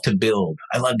 I love to build.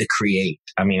 I love to create.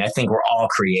 I mean, I think we're all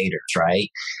creators, right?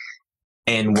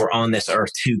 And we're on this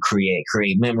earth to create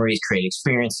memories, create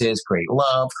experiences, create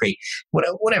love, create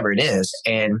whatever it is.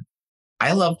 And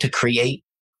I love to create.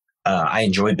 I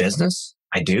enjoy business.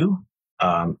 I do.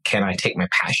 Can I take my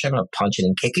passion of punching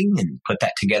and kicking and put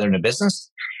that together in a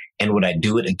business? And would I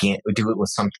do it again? Would do it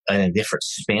with a different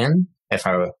spin if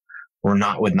I were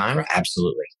not with 9 Round?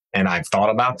 Absolutely. And I've thought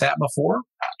about that before,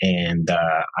 and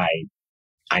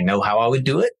I know how I would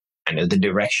do it. I know the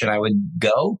direction I would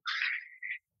go,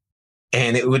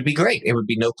 and it would be great. It would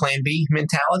be no plan B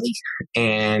mentality,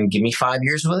 and give me 5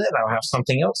 years with it. I'll have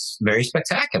something else very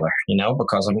spectacular,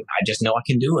 because I just know I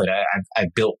can do it.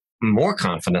 I've built more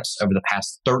confidence over the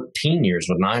past 13 years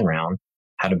with 9 Round,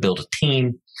 how to build a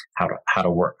team, how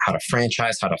to work, how to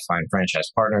franchise, how to find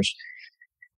franchise partners.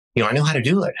 I know how to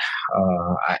do it.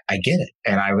 I get it.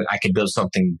 And I could build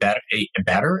something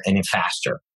better and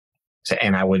faster. So,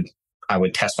 and I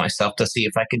would test myself to see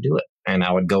if I could do it. And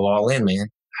I would go all in, man.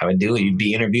 I would do it. You'd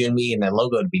be interviewing me and the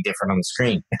logo would be different on the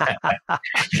screen.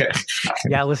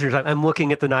 Yeah, listeners, I'm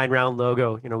looking at the 9 Round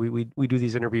logo. We do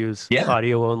these interviews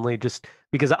audio only just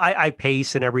because I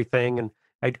pace and everything. And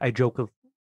I joke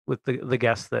with the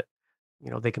guests that,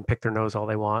 they can pick their nose all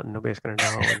they want and nobody's going to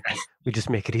know. And we just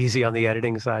make it easy on the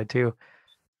editing side too.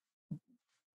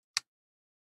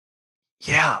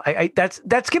 Yeah,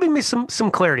 that's giving me some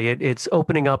clarity. It's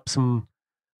opening up some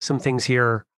things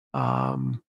here.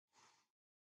 And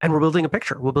we're building a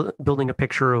picture. We're building a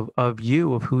picture of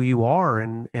you, of who you are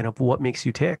and of what makes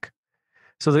you tick.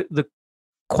 So the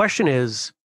question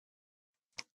is,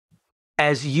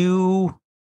 as you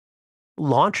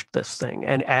launched this thing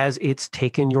and as it's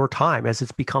taken your time, as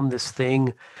it's become this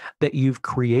thing that you've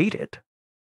created,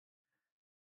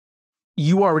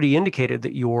 you already indicated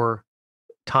that your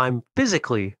time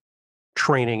physically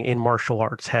training in martial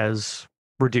arts has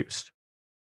reduced.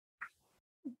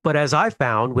 But as I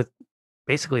found with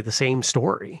basically the same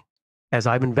story, as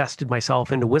I've invested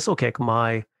myself into whistlekick,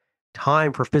 my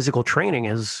time for physical training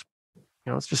is,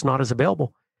 it's just not as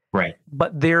available. Right.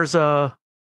 But there's a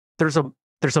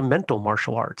mental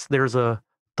martial arts. There's a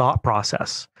thought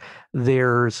process.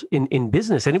 There's in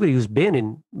business, anybody who's been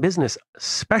in business,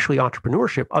 especially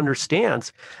entrepreneurship,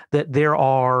 understands that there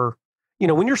are,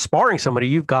 when you're sparring somebody,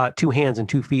 you've got 2 hands and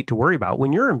 2 feet to worry about.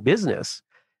 When you're in business,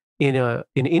 in an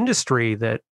industry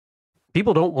that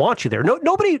people don't want you there,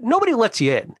 nobody lets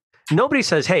you in. Nobody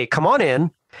says, "Hey, come on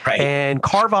in." Right. And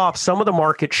carve off some of the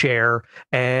market share,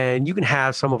 and you can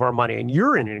have some of our money. And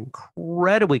you're in an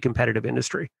incredibly competitive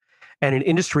industry, and an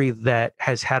industry that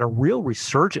has had a real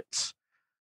resurgence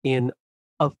in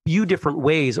a few different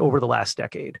ways over the last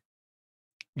decade.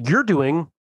 You're doing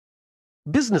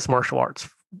business martial arts,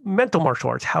 mental martial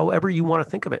arts, however you want to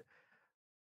think of it.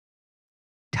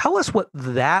 Tell us what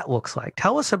that looks like.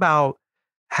 Tell us about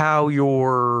how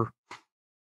your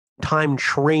time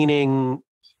training,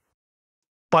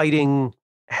 fighting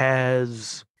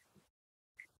has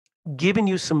given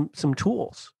you some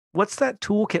tools. What's that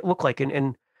toolkit look like?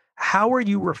 And how are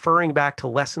you referring back to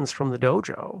lessons from the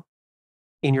dojo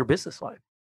in your business life?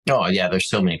 Oh, yeah, there's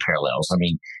so many parallels. I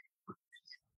mean,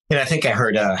 I think I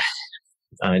heard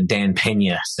Dan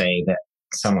Pena say that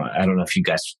I don't know if you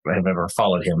guys have ever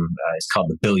followed him. It's called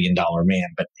the $1 Billion Man,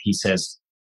 but he says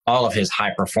all of his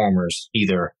high performers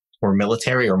either were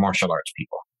military or martial arts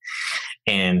people.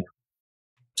 And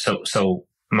so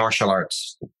martial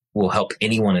arts will help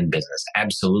anyone in business.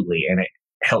 Absolutely. And it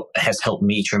has helped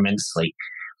me tremendously.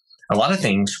 A lot of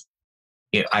things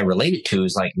I relate it to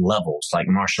is like levels, like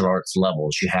martial arts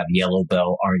levels. You have yellow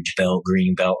belt, orange belt,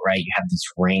 green belt, right? You have these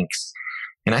ranks.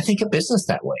 And I think of business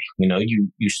that way.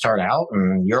 You start out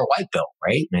and you're a white belt,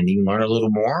 right? And you learn a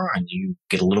little more and you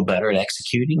get a little better at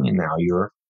executing. And now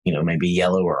you're, maybe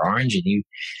yellow or orange, and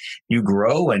you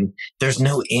grow and there's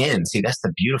no end. See, that's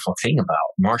the beautiful thing about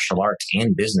martial arts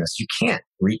and business. You can't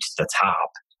reach the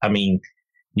top. I mean,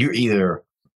 you're either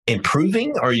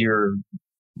improving or you're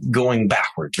going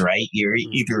backwards, right? You're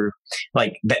either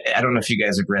like, I don't know if you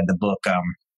guys have read the book,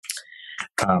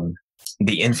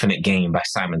 The Infinite Game by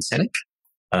Simon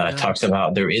Sinek. Talks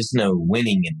about there is no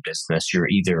winning in business. You're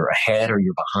either ahead or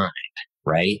you're behind,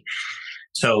 right?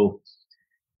 So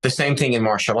the same thing in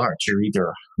martial arts. You're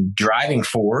either driving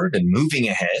forward and moving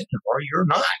ahead or you're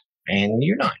not. And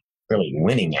you're not really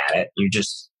winning at it.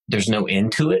 There's no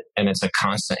end to it. And it's a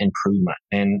constant improvement.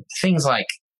 And things like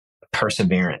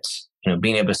perseverance,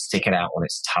 being able to stick it out when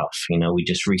it's tough. We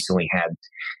just recently had,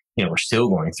 we're still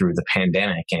going through the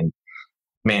pandemic, and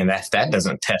man, that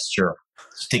doesn't test your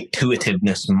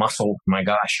stick-to-itiveness muscle. My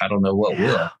gosh, I don't know what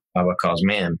will. Because,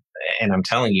 man, and I'm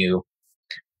telling you,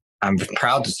 I'm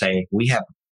proud to say we have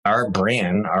our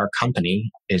brand, our company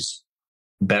is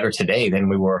better today than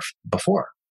we were before.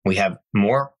 We have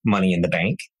more money in the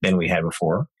bank than we had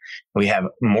before. We have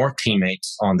more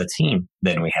teammates on the team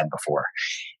than we had before.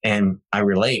 And I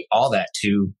relate all that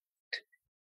to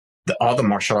all the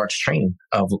martial arts training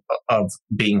of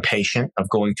being patient, of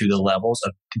going through the levels,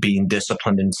 of being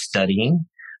disciplined and studying.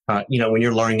 When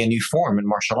you're learning a new form in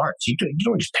martial arts, you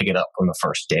don't just pick it up on the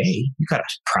first day. You got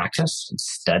to practice and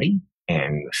study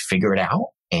and figure it out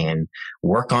and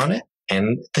work on it.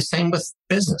 And the same with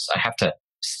business. I have to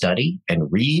study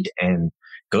and read and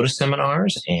go to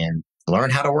seminars and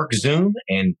learn how to work Zoom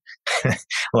and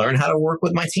learn how to work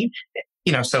with my team.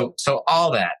 So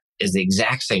all that is the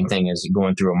exact same thing as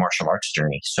going through a martial arts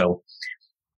journey. So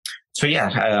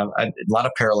yeah, a lot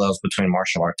of parallels between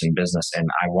martial arts and business. And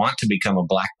I want to become a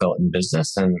black belt in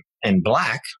business. And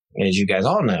black, as you guys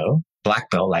all know, black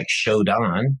belt, like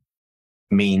Shodan,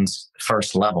 means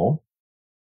first level.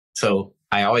 So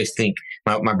I always think,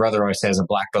 my brother always says a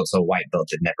black belt's a white belt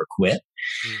that never quit.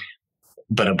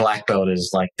 But a black belt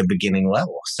is like the beginning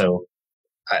level. So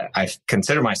I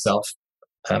consider myself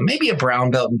maybe a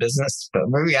brown belt in business, but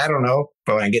maybe, I don't know.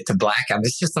 But when I get to black,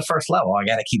 it's just the first level. I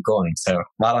got to keep going. So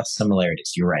a lot of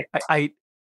similarities. You're right. I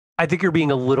think you're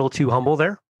being a little too humble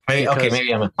there. Maybe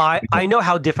I know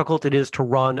how difficult it is to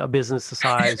run a business the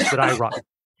size that I run.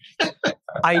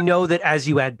 I know that as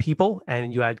you add people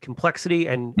and you add complexity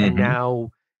and now,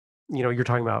 you're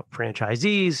talking about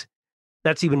franchisees,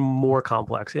 that's even more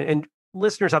complex. And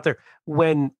listeners out there,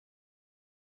 when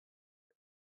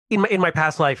in my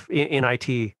past life in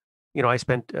IT, I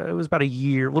spent it was about a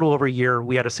year, a little over a year.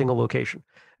 We had a single location,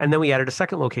 and then we added a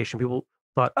second location. People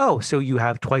thought, oh, so you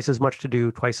have twice as much to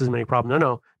do, twice as many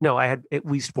problems. No. I had at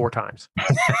least 4 times.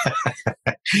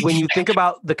 When you think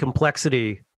about the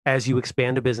complexity as you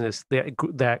expand a business,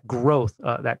 that growth,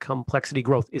 that complexity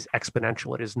growth is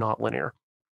exponential. It is not linear.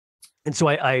 And so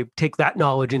I take that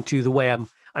knowledge into the way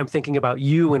I'm thinking about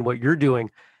you and what you're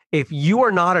doing. If you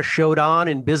are not a Shodan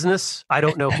in business, I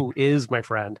don't know who is, my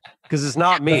friend, because it's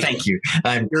not me. Well, thank you.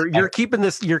 You're keeping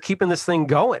this thing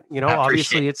going.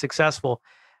 Obviously it's successful,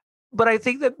 but I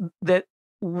think that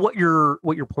what you're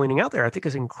pointing out there, I think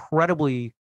is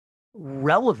incredibly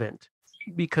relevant,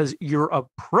 because your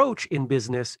approach in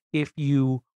business, if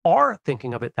you are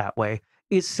thinking of it that way,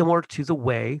 is similar to the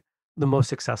way the most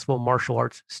successful martial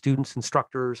arts students,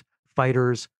 instructors,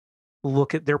 fighters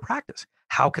look at their practice.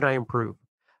 How can I improve?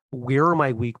 Where are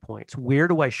my weak points? Where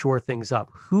do I shore things up?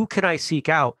 Who can I seek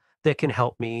out that can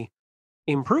help me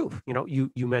improve? You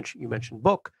mentioned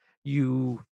book.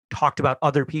 You talked about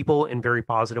other people in very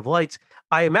positive lights.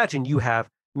 I imagine you have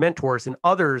mentors and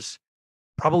others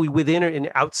probably within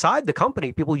and outside the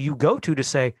company, people you go to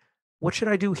say, what should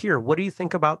I do here? What do you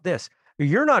think about this?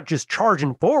 You're not just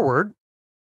charging forward.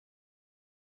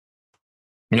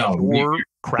 No, you're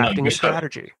crafting a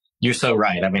strategy. You're so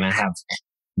right. I mean, I have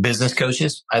business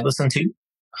coaches I listen to.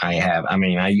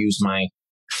 I use my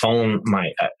phone,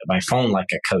 my phone like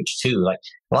a coach too. Like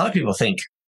a lot of people think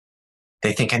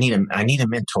I need a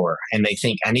mentor, and they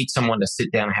think I need someone to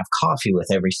sit down and have coffee with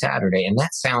every Saturday. And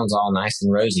that sounds all nice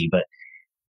and rosy, but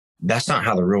that's not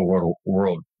how the real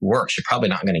world works. You're probably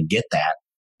not going to get that,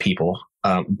 people.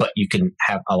 But you can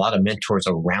have a lot of mentors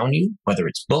around you, whether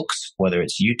it's books, whether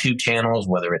it's YouTube channels,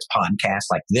 whether it's podcasts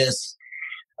like this.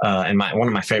 And one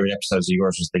of my favorite episodes of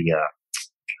yours was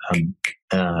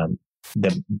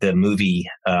the movie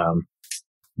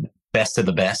Best of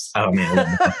the Best. Oh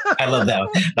man, I love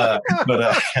that.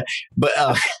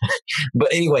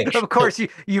 But anyway, of course,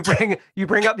 you bring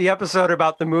up the episode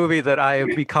about the movie that I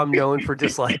have become known for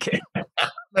disliking.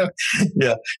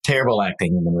 Yeah, terrible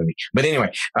acting in the movie. But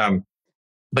anyway,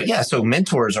 but yeah, so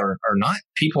mentors are not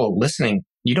people listening.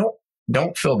 You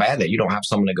don't feel bad that you don't have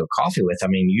someone to go coffee with. I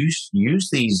mean, use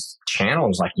these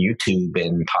channels like YouTube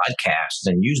and podcasts,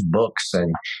 and use books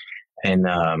and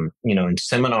and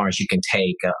seminars you can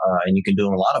take, and you can do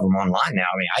a lot of them online now.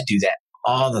 I mean, I do that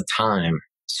all the time,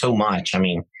 so much. I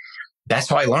mean, that's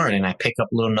how I learn, and I pick up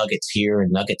little nuggets here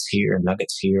and nuggets here and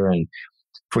nuggets here, and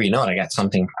before you know it, I got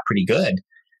something pretty good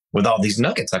with all these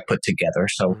nuggets I put together.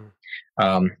 So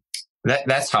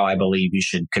that's how I believe you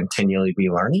should continually be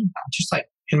learning, just like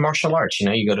in martial arts.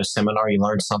 You go to a seminar, you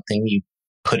learn something, you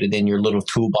put it in your little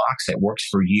toolbox that works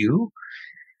for you.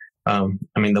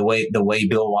 The way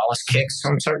Bill Wallace kicks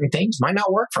on certain things might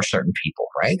not work for certain people,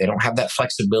 right? They don't have that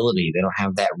flexibility. They don't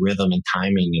have that rhythm and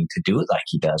timing and to do it like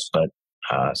he does, but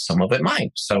some of it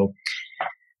might. So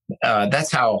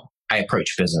that's how I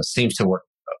approach business. Seems to work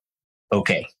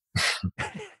okay.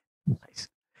 Nice.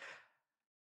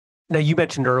 Now, you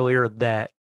mentioned earlier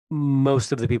that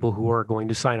most of the people who are going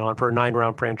to sign on for a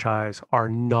 9-round franchise are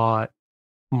not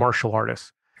martial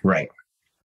artists. Right.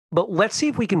 But let's see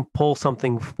if we can pull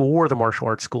something for the martial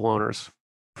arts school owners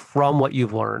from what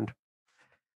you've learned.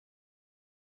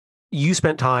 You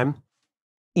spent time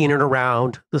in and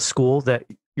around the school that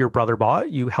your brother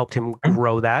bought. You helped him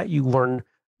grow that. You learned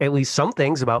at least some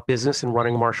things about business and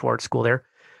running a martial arts school there.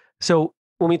 So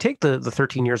when we take the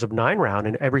 13 years of 9-round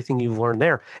and everything you've learned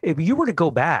there, if you were to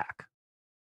go back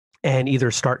and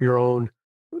either start your own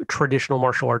traditional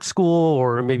martial arts school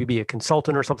or maybe be a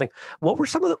consultant or something, what are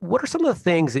some of the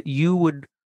things that you would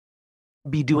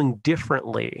be doing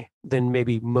differently than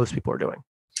maybe most people are doing?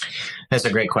 That's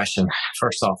a great question.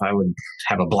 First off, I would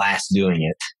have a blast doing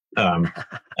it.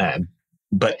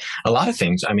 But a lot of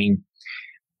things,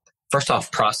 first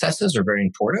off, processes are very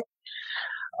important.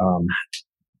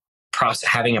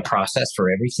 Having a process for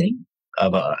everything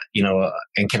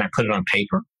and can I put it on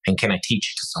paper and can I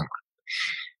teach it to someone?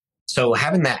 So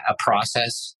having a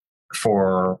process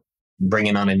for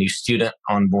bringing on a new student,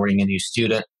 onboarding a new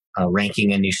student,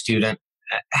 ranking a new student,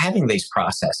 having these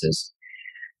processes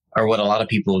are what a lot of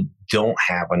people don't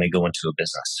have when they go into a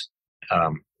business.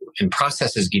 And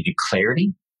processes give you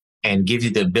clarity and give you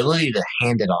the ability to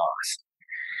hand it off.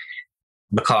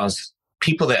 Because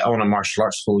people that own a martial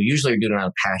arts school usually are doing it out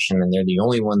of passion, and they're the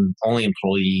only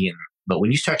employee. But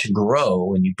when you start to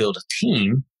grow and you build a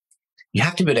team, you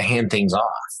have to be able to hand things off.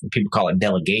 People call it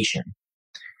delegation,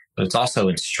 but it's also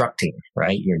instructing,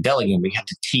 right? You're delegating, but you have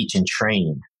to teach and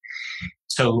train.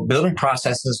 So building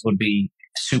processes would be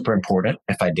super important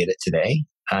if I did it today.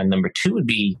 Number two would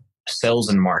be sales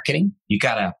and marketing. You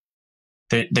gotta,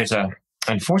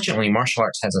 unfortunately, martial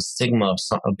arts has a stigma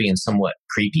of being somewhat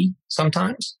creepy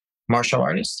sometimes, martial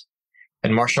artists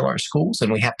and martial arts schools.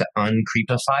 And we have to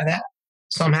uncreepify that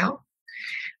somehow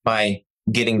by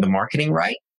getting the marketing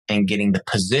right and getting the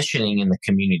positioning in the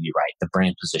community right, the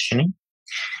brand positioning.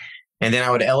 And then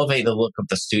I would elevate the look of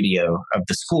the studio of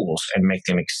the schools and make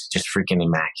them just freaking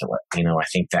immaculate. I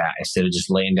think that instead of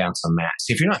just laying down some mats,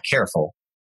 if you're not careful,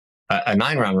 a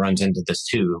 9-round runs into this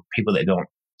too. People that don't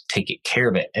take care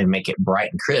of it and make it bright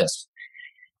and crisp,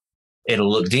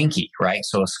 it'll look dinky, right?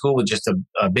 So a school with just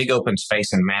a big open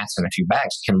space and mats and a few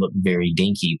bags can look very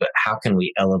dinky, but how can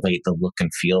we elevate the look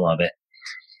and feel of it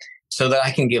so that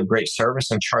I can give great service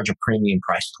and charge a premium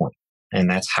price point? And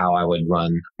that's how I would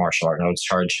run martial art. I would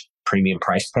charge premium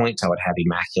price points. I would have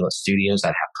immaculate studios. I'd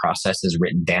have processes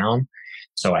written down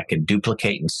so I could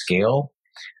duplicate and scale.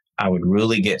 I would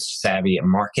really get savvy at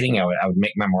marketing. I would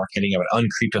make my marketing. I would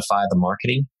uncreepify the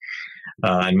marketing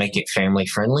and make it family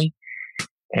friendly.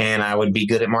 And I would be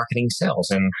good at marketing sales.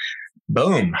 And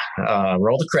boom,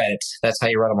 roll the credits. That's how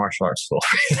you run a martial arts school.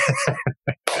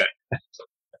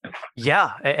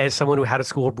 Yeah, as someone who had a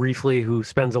school briefly, who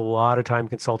spends a lot of time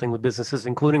consulting with businesses,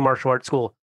 including martial arts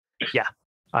school, yeah,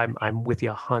 I'm with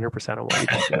you 100% on what you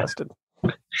just suggested.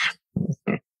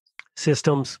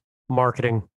 Systems,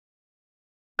 marketing,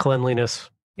 cleanliness.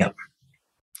 Yep.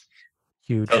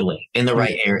 Huge. Totally. In the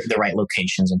right area, the right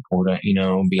location is important,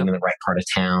 being in the right part of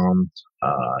town,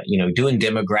 doing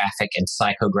demographic and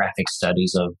psychographic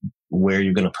studies of where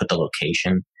you're going to put the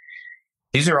location.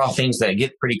 These are all things that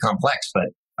get pretty complex, but,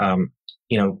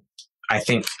 I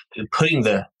think putting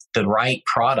the right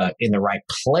product in the right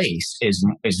place is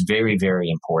very,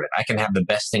 very important. I can have the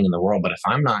best thing in the world, but if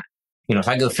I'm not, if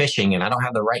I go fishing and I don't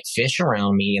have the right fish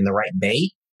around me and the right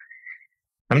bait,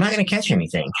 I'm not going to catch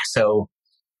anything. So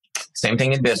same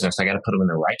thing in business. I got to put them in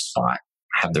the right spot,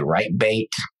 have the right bait,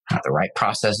 have the right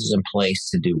processes in place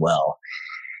to do well.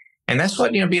 And that's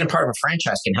what, being a part of a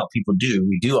franchise can help people do.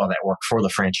 We do all that work for the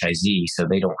franchisee so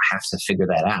they don't have to figure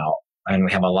that out. And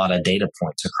we have a lot of data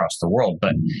points across the world.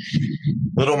 But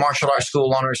little martial arts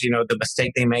school owners, the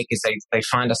mistake they make is they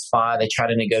find a spot, they try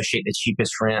to negotiate the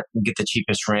cheapest rent, get the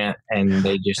cheapest rent, and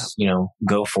they just,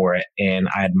 go for it. And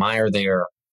I admire their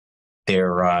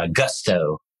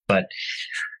gusto, but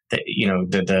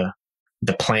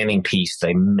the planning piece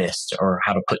they missed, or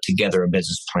how to put together a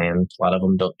business plan. A lot of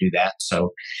them don't do that.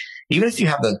 So even if you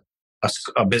have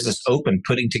a business open,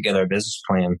 putting together a business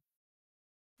plan,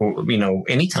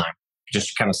 anytime,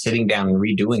 just kind of sitting down and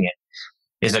redoing it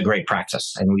is a great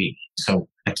practice. And so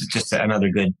it's just another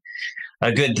good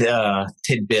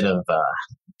tidbit of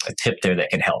a tip there that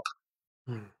can help.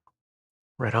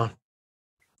 Right on.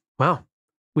 Wow.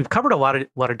 We've covered a lot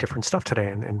of different stuff today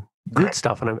and good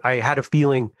stuff. And I had a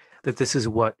feeling that this is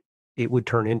what it would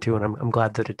turn into. And I'm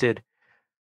glad that it did.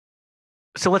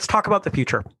 So let's talk about the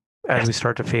future as we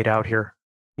start to fade out here.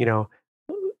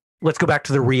 Let's go back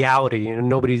to the reality. And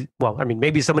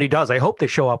maybe somebody does. I hope they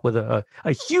show up with a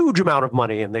huge amount of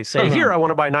money and they say, here, I want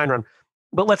to buy 9-round.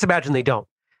 But let's imagine they don't.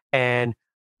 And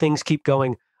things keep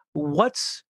going.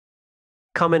 What's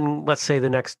coming, let's say, the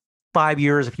next 5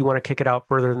 years? If you want to kick it out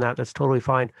further than that, that's totally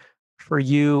fine for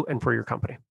you and for your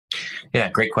company.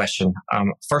 Yeah, great question.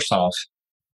 First off,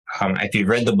 if you've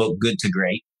read the book Good to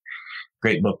great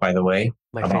book, by the way,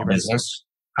 about business,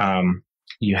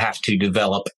 you have to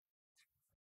develop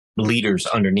leaders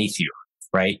underneath you,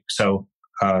 right? So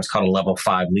it's called a level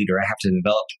 5 leader. I have to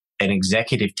develop an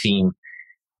executive team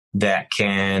that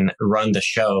can run the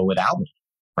show without me,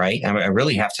 right? I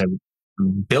really have to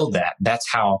build that. That's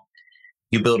how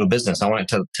you build a business. I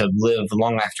want it to live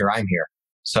long after I'm here.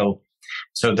 So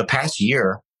the past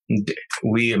year,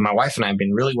 my wife and I have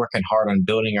been really working hard on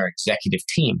building our executive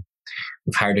team.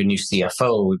 We've hired a new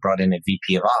CFO. We brought in a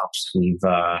VP of Ops.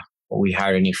 We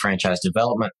hired a new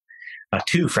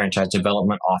two franchise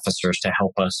development officers to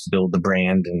help us build the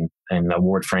brand and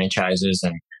award franchises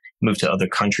and move to other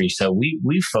countries. So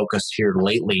we've focused here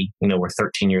lately, we're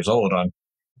 13 years old, on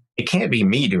it can't be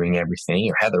me doing everything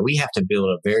or Heather. We have to build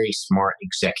a very smart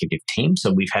executive team.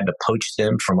 So we've had to poach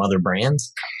them from other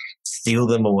brands, steal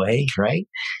them away, right?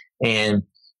 And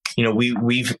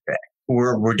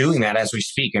we're doing that as we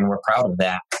speak, and we're proud of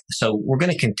that. So we're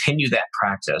going to continue that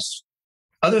practice.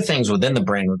 Other things within the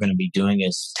brand we're going to be doing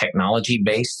is technology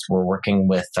based. We're working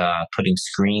with putting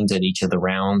screens at each of the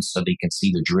rounds so they can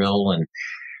see the drill, and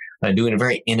doing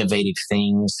very innovative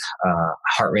things.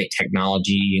 Heart rate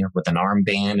technology with an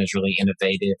armband is really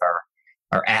innovative.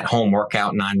 Our at-home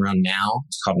workout 9-round now.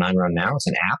 It's called 9-round now. It's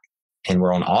an app, and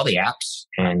we're on all the apps.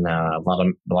 And a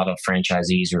lot of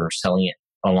franchisees are selling it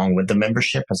along with the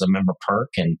membership as a member perk,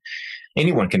 and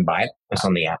anyone can buy it. It's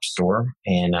on the App Store.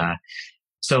 And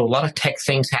so a lot of tech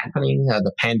things happening.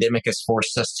 The pandemic has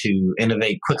forced us to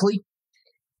innovate quickly,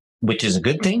 which is a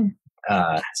good thing.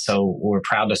 So we're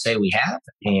proud to say we have.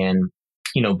 And,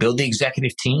 build the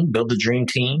executive team, build the dream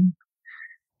team,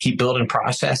 keep building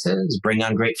processes, bring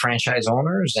on great franchise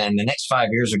owners. And the next 5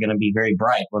 years are going to be very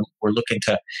bright. We're looking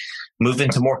to move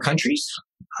into more countries.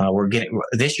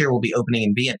 This year we'll be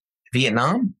opening in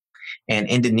Vietnam and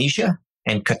Indonesia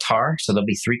and Qatar. So there'll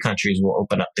be 3 countries we'll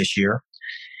open up this year.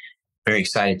 Very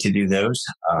excited to do those.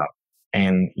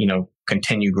 And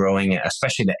continue growing,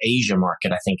 especially the Asia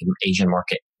market. I think in the Asian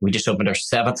market, we just opened our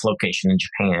 7th location in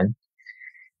Japan.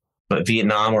 But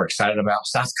Vietnam, we're excited about.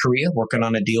 South Korea, working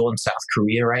on a deal in South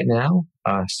Korea right now.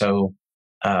 So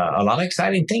a lot of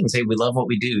exciting things. Hey, we love what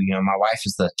we do. My wife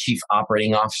is the chief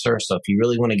operating officer. So if you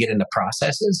really want to get into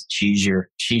processes, she's your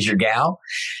gal.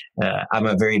 I'm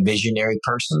a very visionary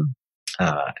person,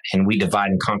 and we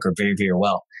divide and conquer very, very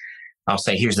well. I'll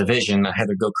say, here's the vision. I had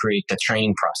her go create the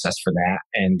training process for that.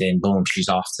 And then boom, she's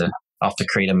off to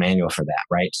create a manual for that.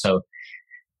 Right. So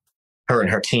her and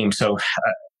her team. So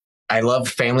I love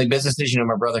family businesses.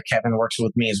 My brother Kevin works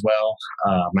with me as well.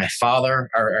 My father,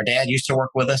 our dad used to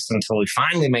work with us until we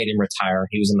finally made him retire.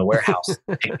 He was in the warehouse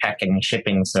packing and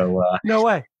shipping. So no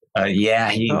way. Yeah,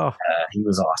 he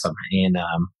was awesome.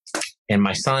 And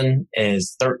my son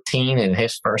is 13, and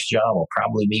his first job will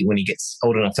probably be when he gets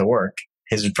old enough to work.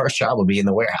 His first job will be in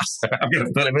the warehouse. I'm going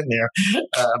to put him in there.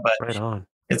 But right on.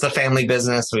 It's a family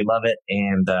business. We love it.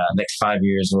 And next 5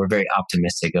 years, we're very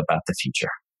optimistic about the future.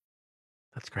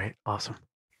 That's great. Awesome.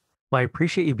 Well, I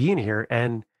appreciate you being here.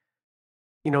 And,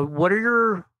 what are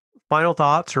your final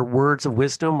thoughts or words of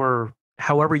wisdom, or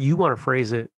however you want to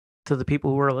phrase it, to the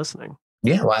people who are listening?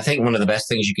 Yeah, well, I think one of the best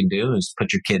things you can do is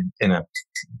put your kid in a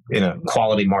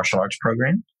quality martial arts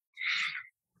program.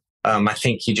 I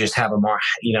think you just have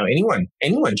anyone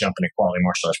jump in a quality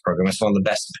martial arts program. It's one of the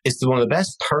best. It's one of the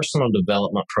best personal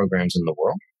development programs in the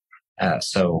world.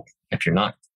 So if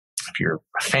you're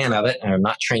a fan of it and are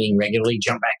not training regularly,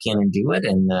 jump back in and do it.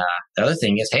 And the other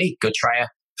thing is, hey, go try a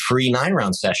free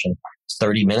 9-round session. It's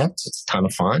 30 minutes. It's a ton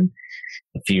of fun.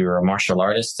 If you're a martial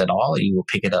artist at all, you will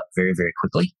pick it up very, very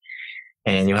quickly.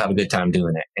 And you'll have a good time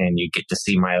doing it. And you get to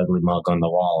see my ugly mug on the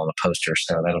wall on a poster.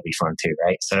 So that'll be fun too,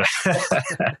 right? So,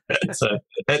 so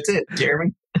that's it,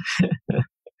 Jeremy.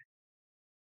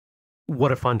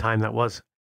 What a fun time that was.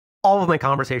 All of my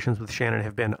conversations with Shannon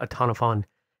have been a ton of fun.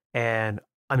 And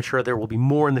I'm sure there will be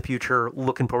more in the future.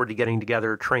 Looking forward to getting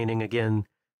together, training again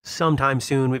sometime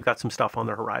soon. We've got some stuff on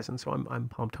the horizon. So I'm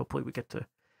pumped. Hopefully we get to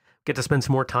spend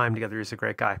some more time together. He's a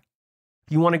great guy.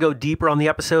 If you want to go deeper on the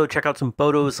episode, check out some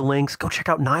photos, links, go check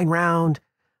out 9-round,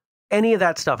 any of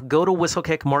that stuff. Go to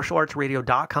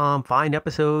whistlekickmartialartsradio.com, find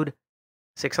episode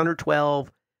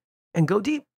 612, and go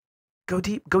deep. Go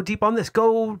deep on this.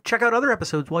 Go check out other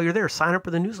episodes while you're there. Sign up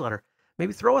for the newsletter.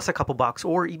 Maybe throw us a couple bucks,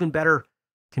 or even better,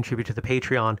 contribute to the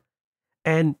Patreon.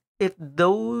 And if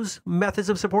those methods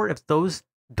of support, if those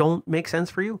don't make sense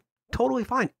for you, totally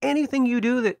fine. Anything you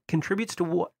do that contributes to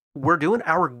what we're doing,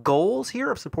 our goals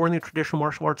here of supporting the traditional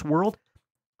martial arts world,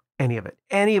 any of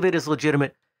it is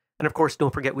legitimate. And of course,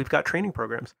 don't forget, we've got training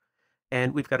programs,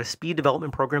 and we've got a speed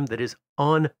development program that is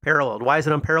unparalleled. Why is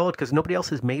it unparalleled? Because nobody else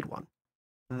has made one.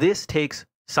 This takes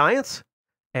science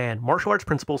and martial arts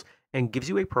principles and gives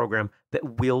you a program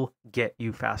that will get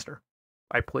you faster.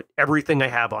 I put everything I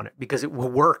have on it because it will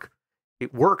work.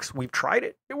 It works. We've tried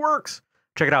it. It works.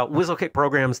 Check it out,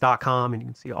 whistlekickprograms.com, and you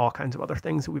can see all kinds of other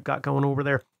things that we've got going over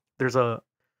there. There's a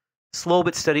slow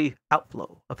but steady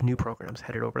outflow of new programs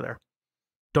headed over there.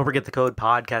 Don't forget the code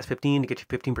podcast15 to get you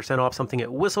 15% off something at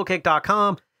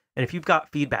whistlekick.com. And if you've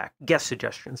got feedback, guest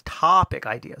suggestions, topic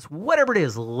ideas, whatever it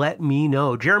is, let me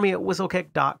know. Jeremy at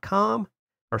whistlekick.com.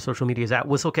 Our social media is at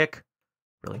whistlekick.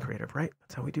 Really creative, right?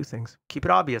 That's how we do things. Keep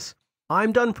it obvious.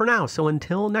 I'm done for now. So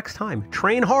until next time,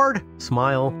 train hard,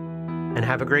 smile, and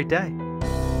have a great day.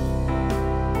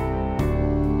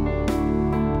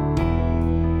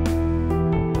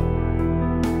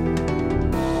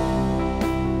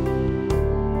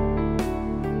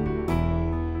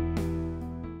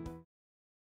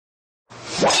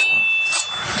 What?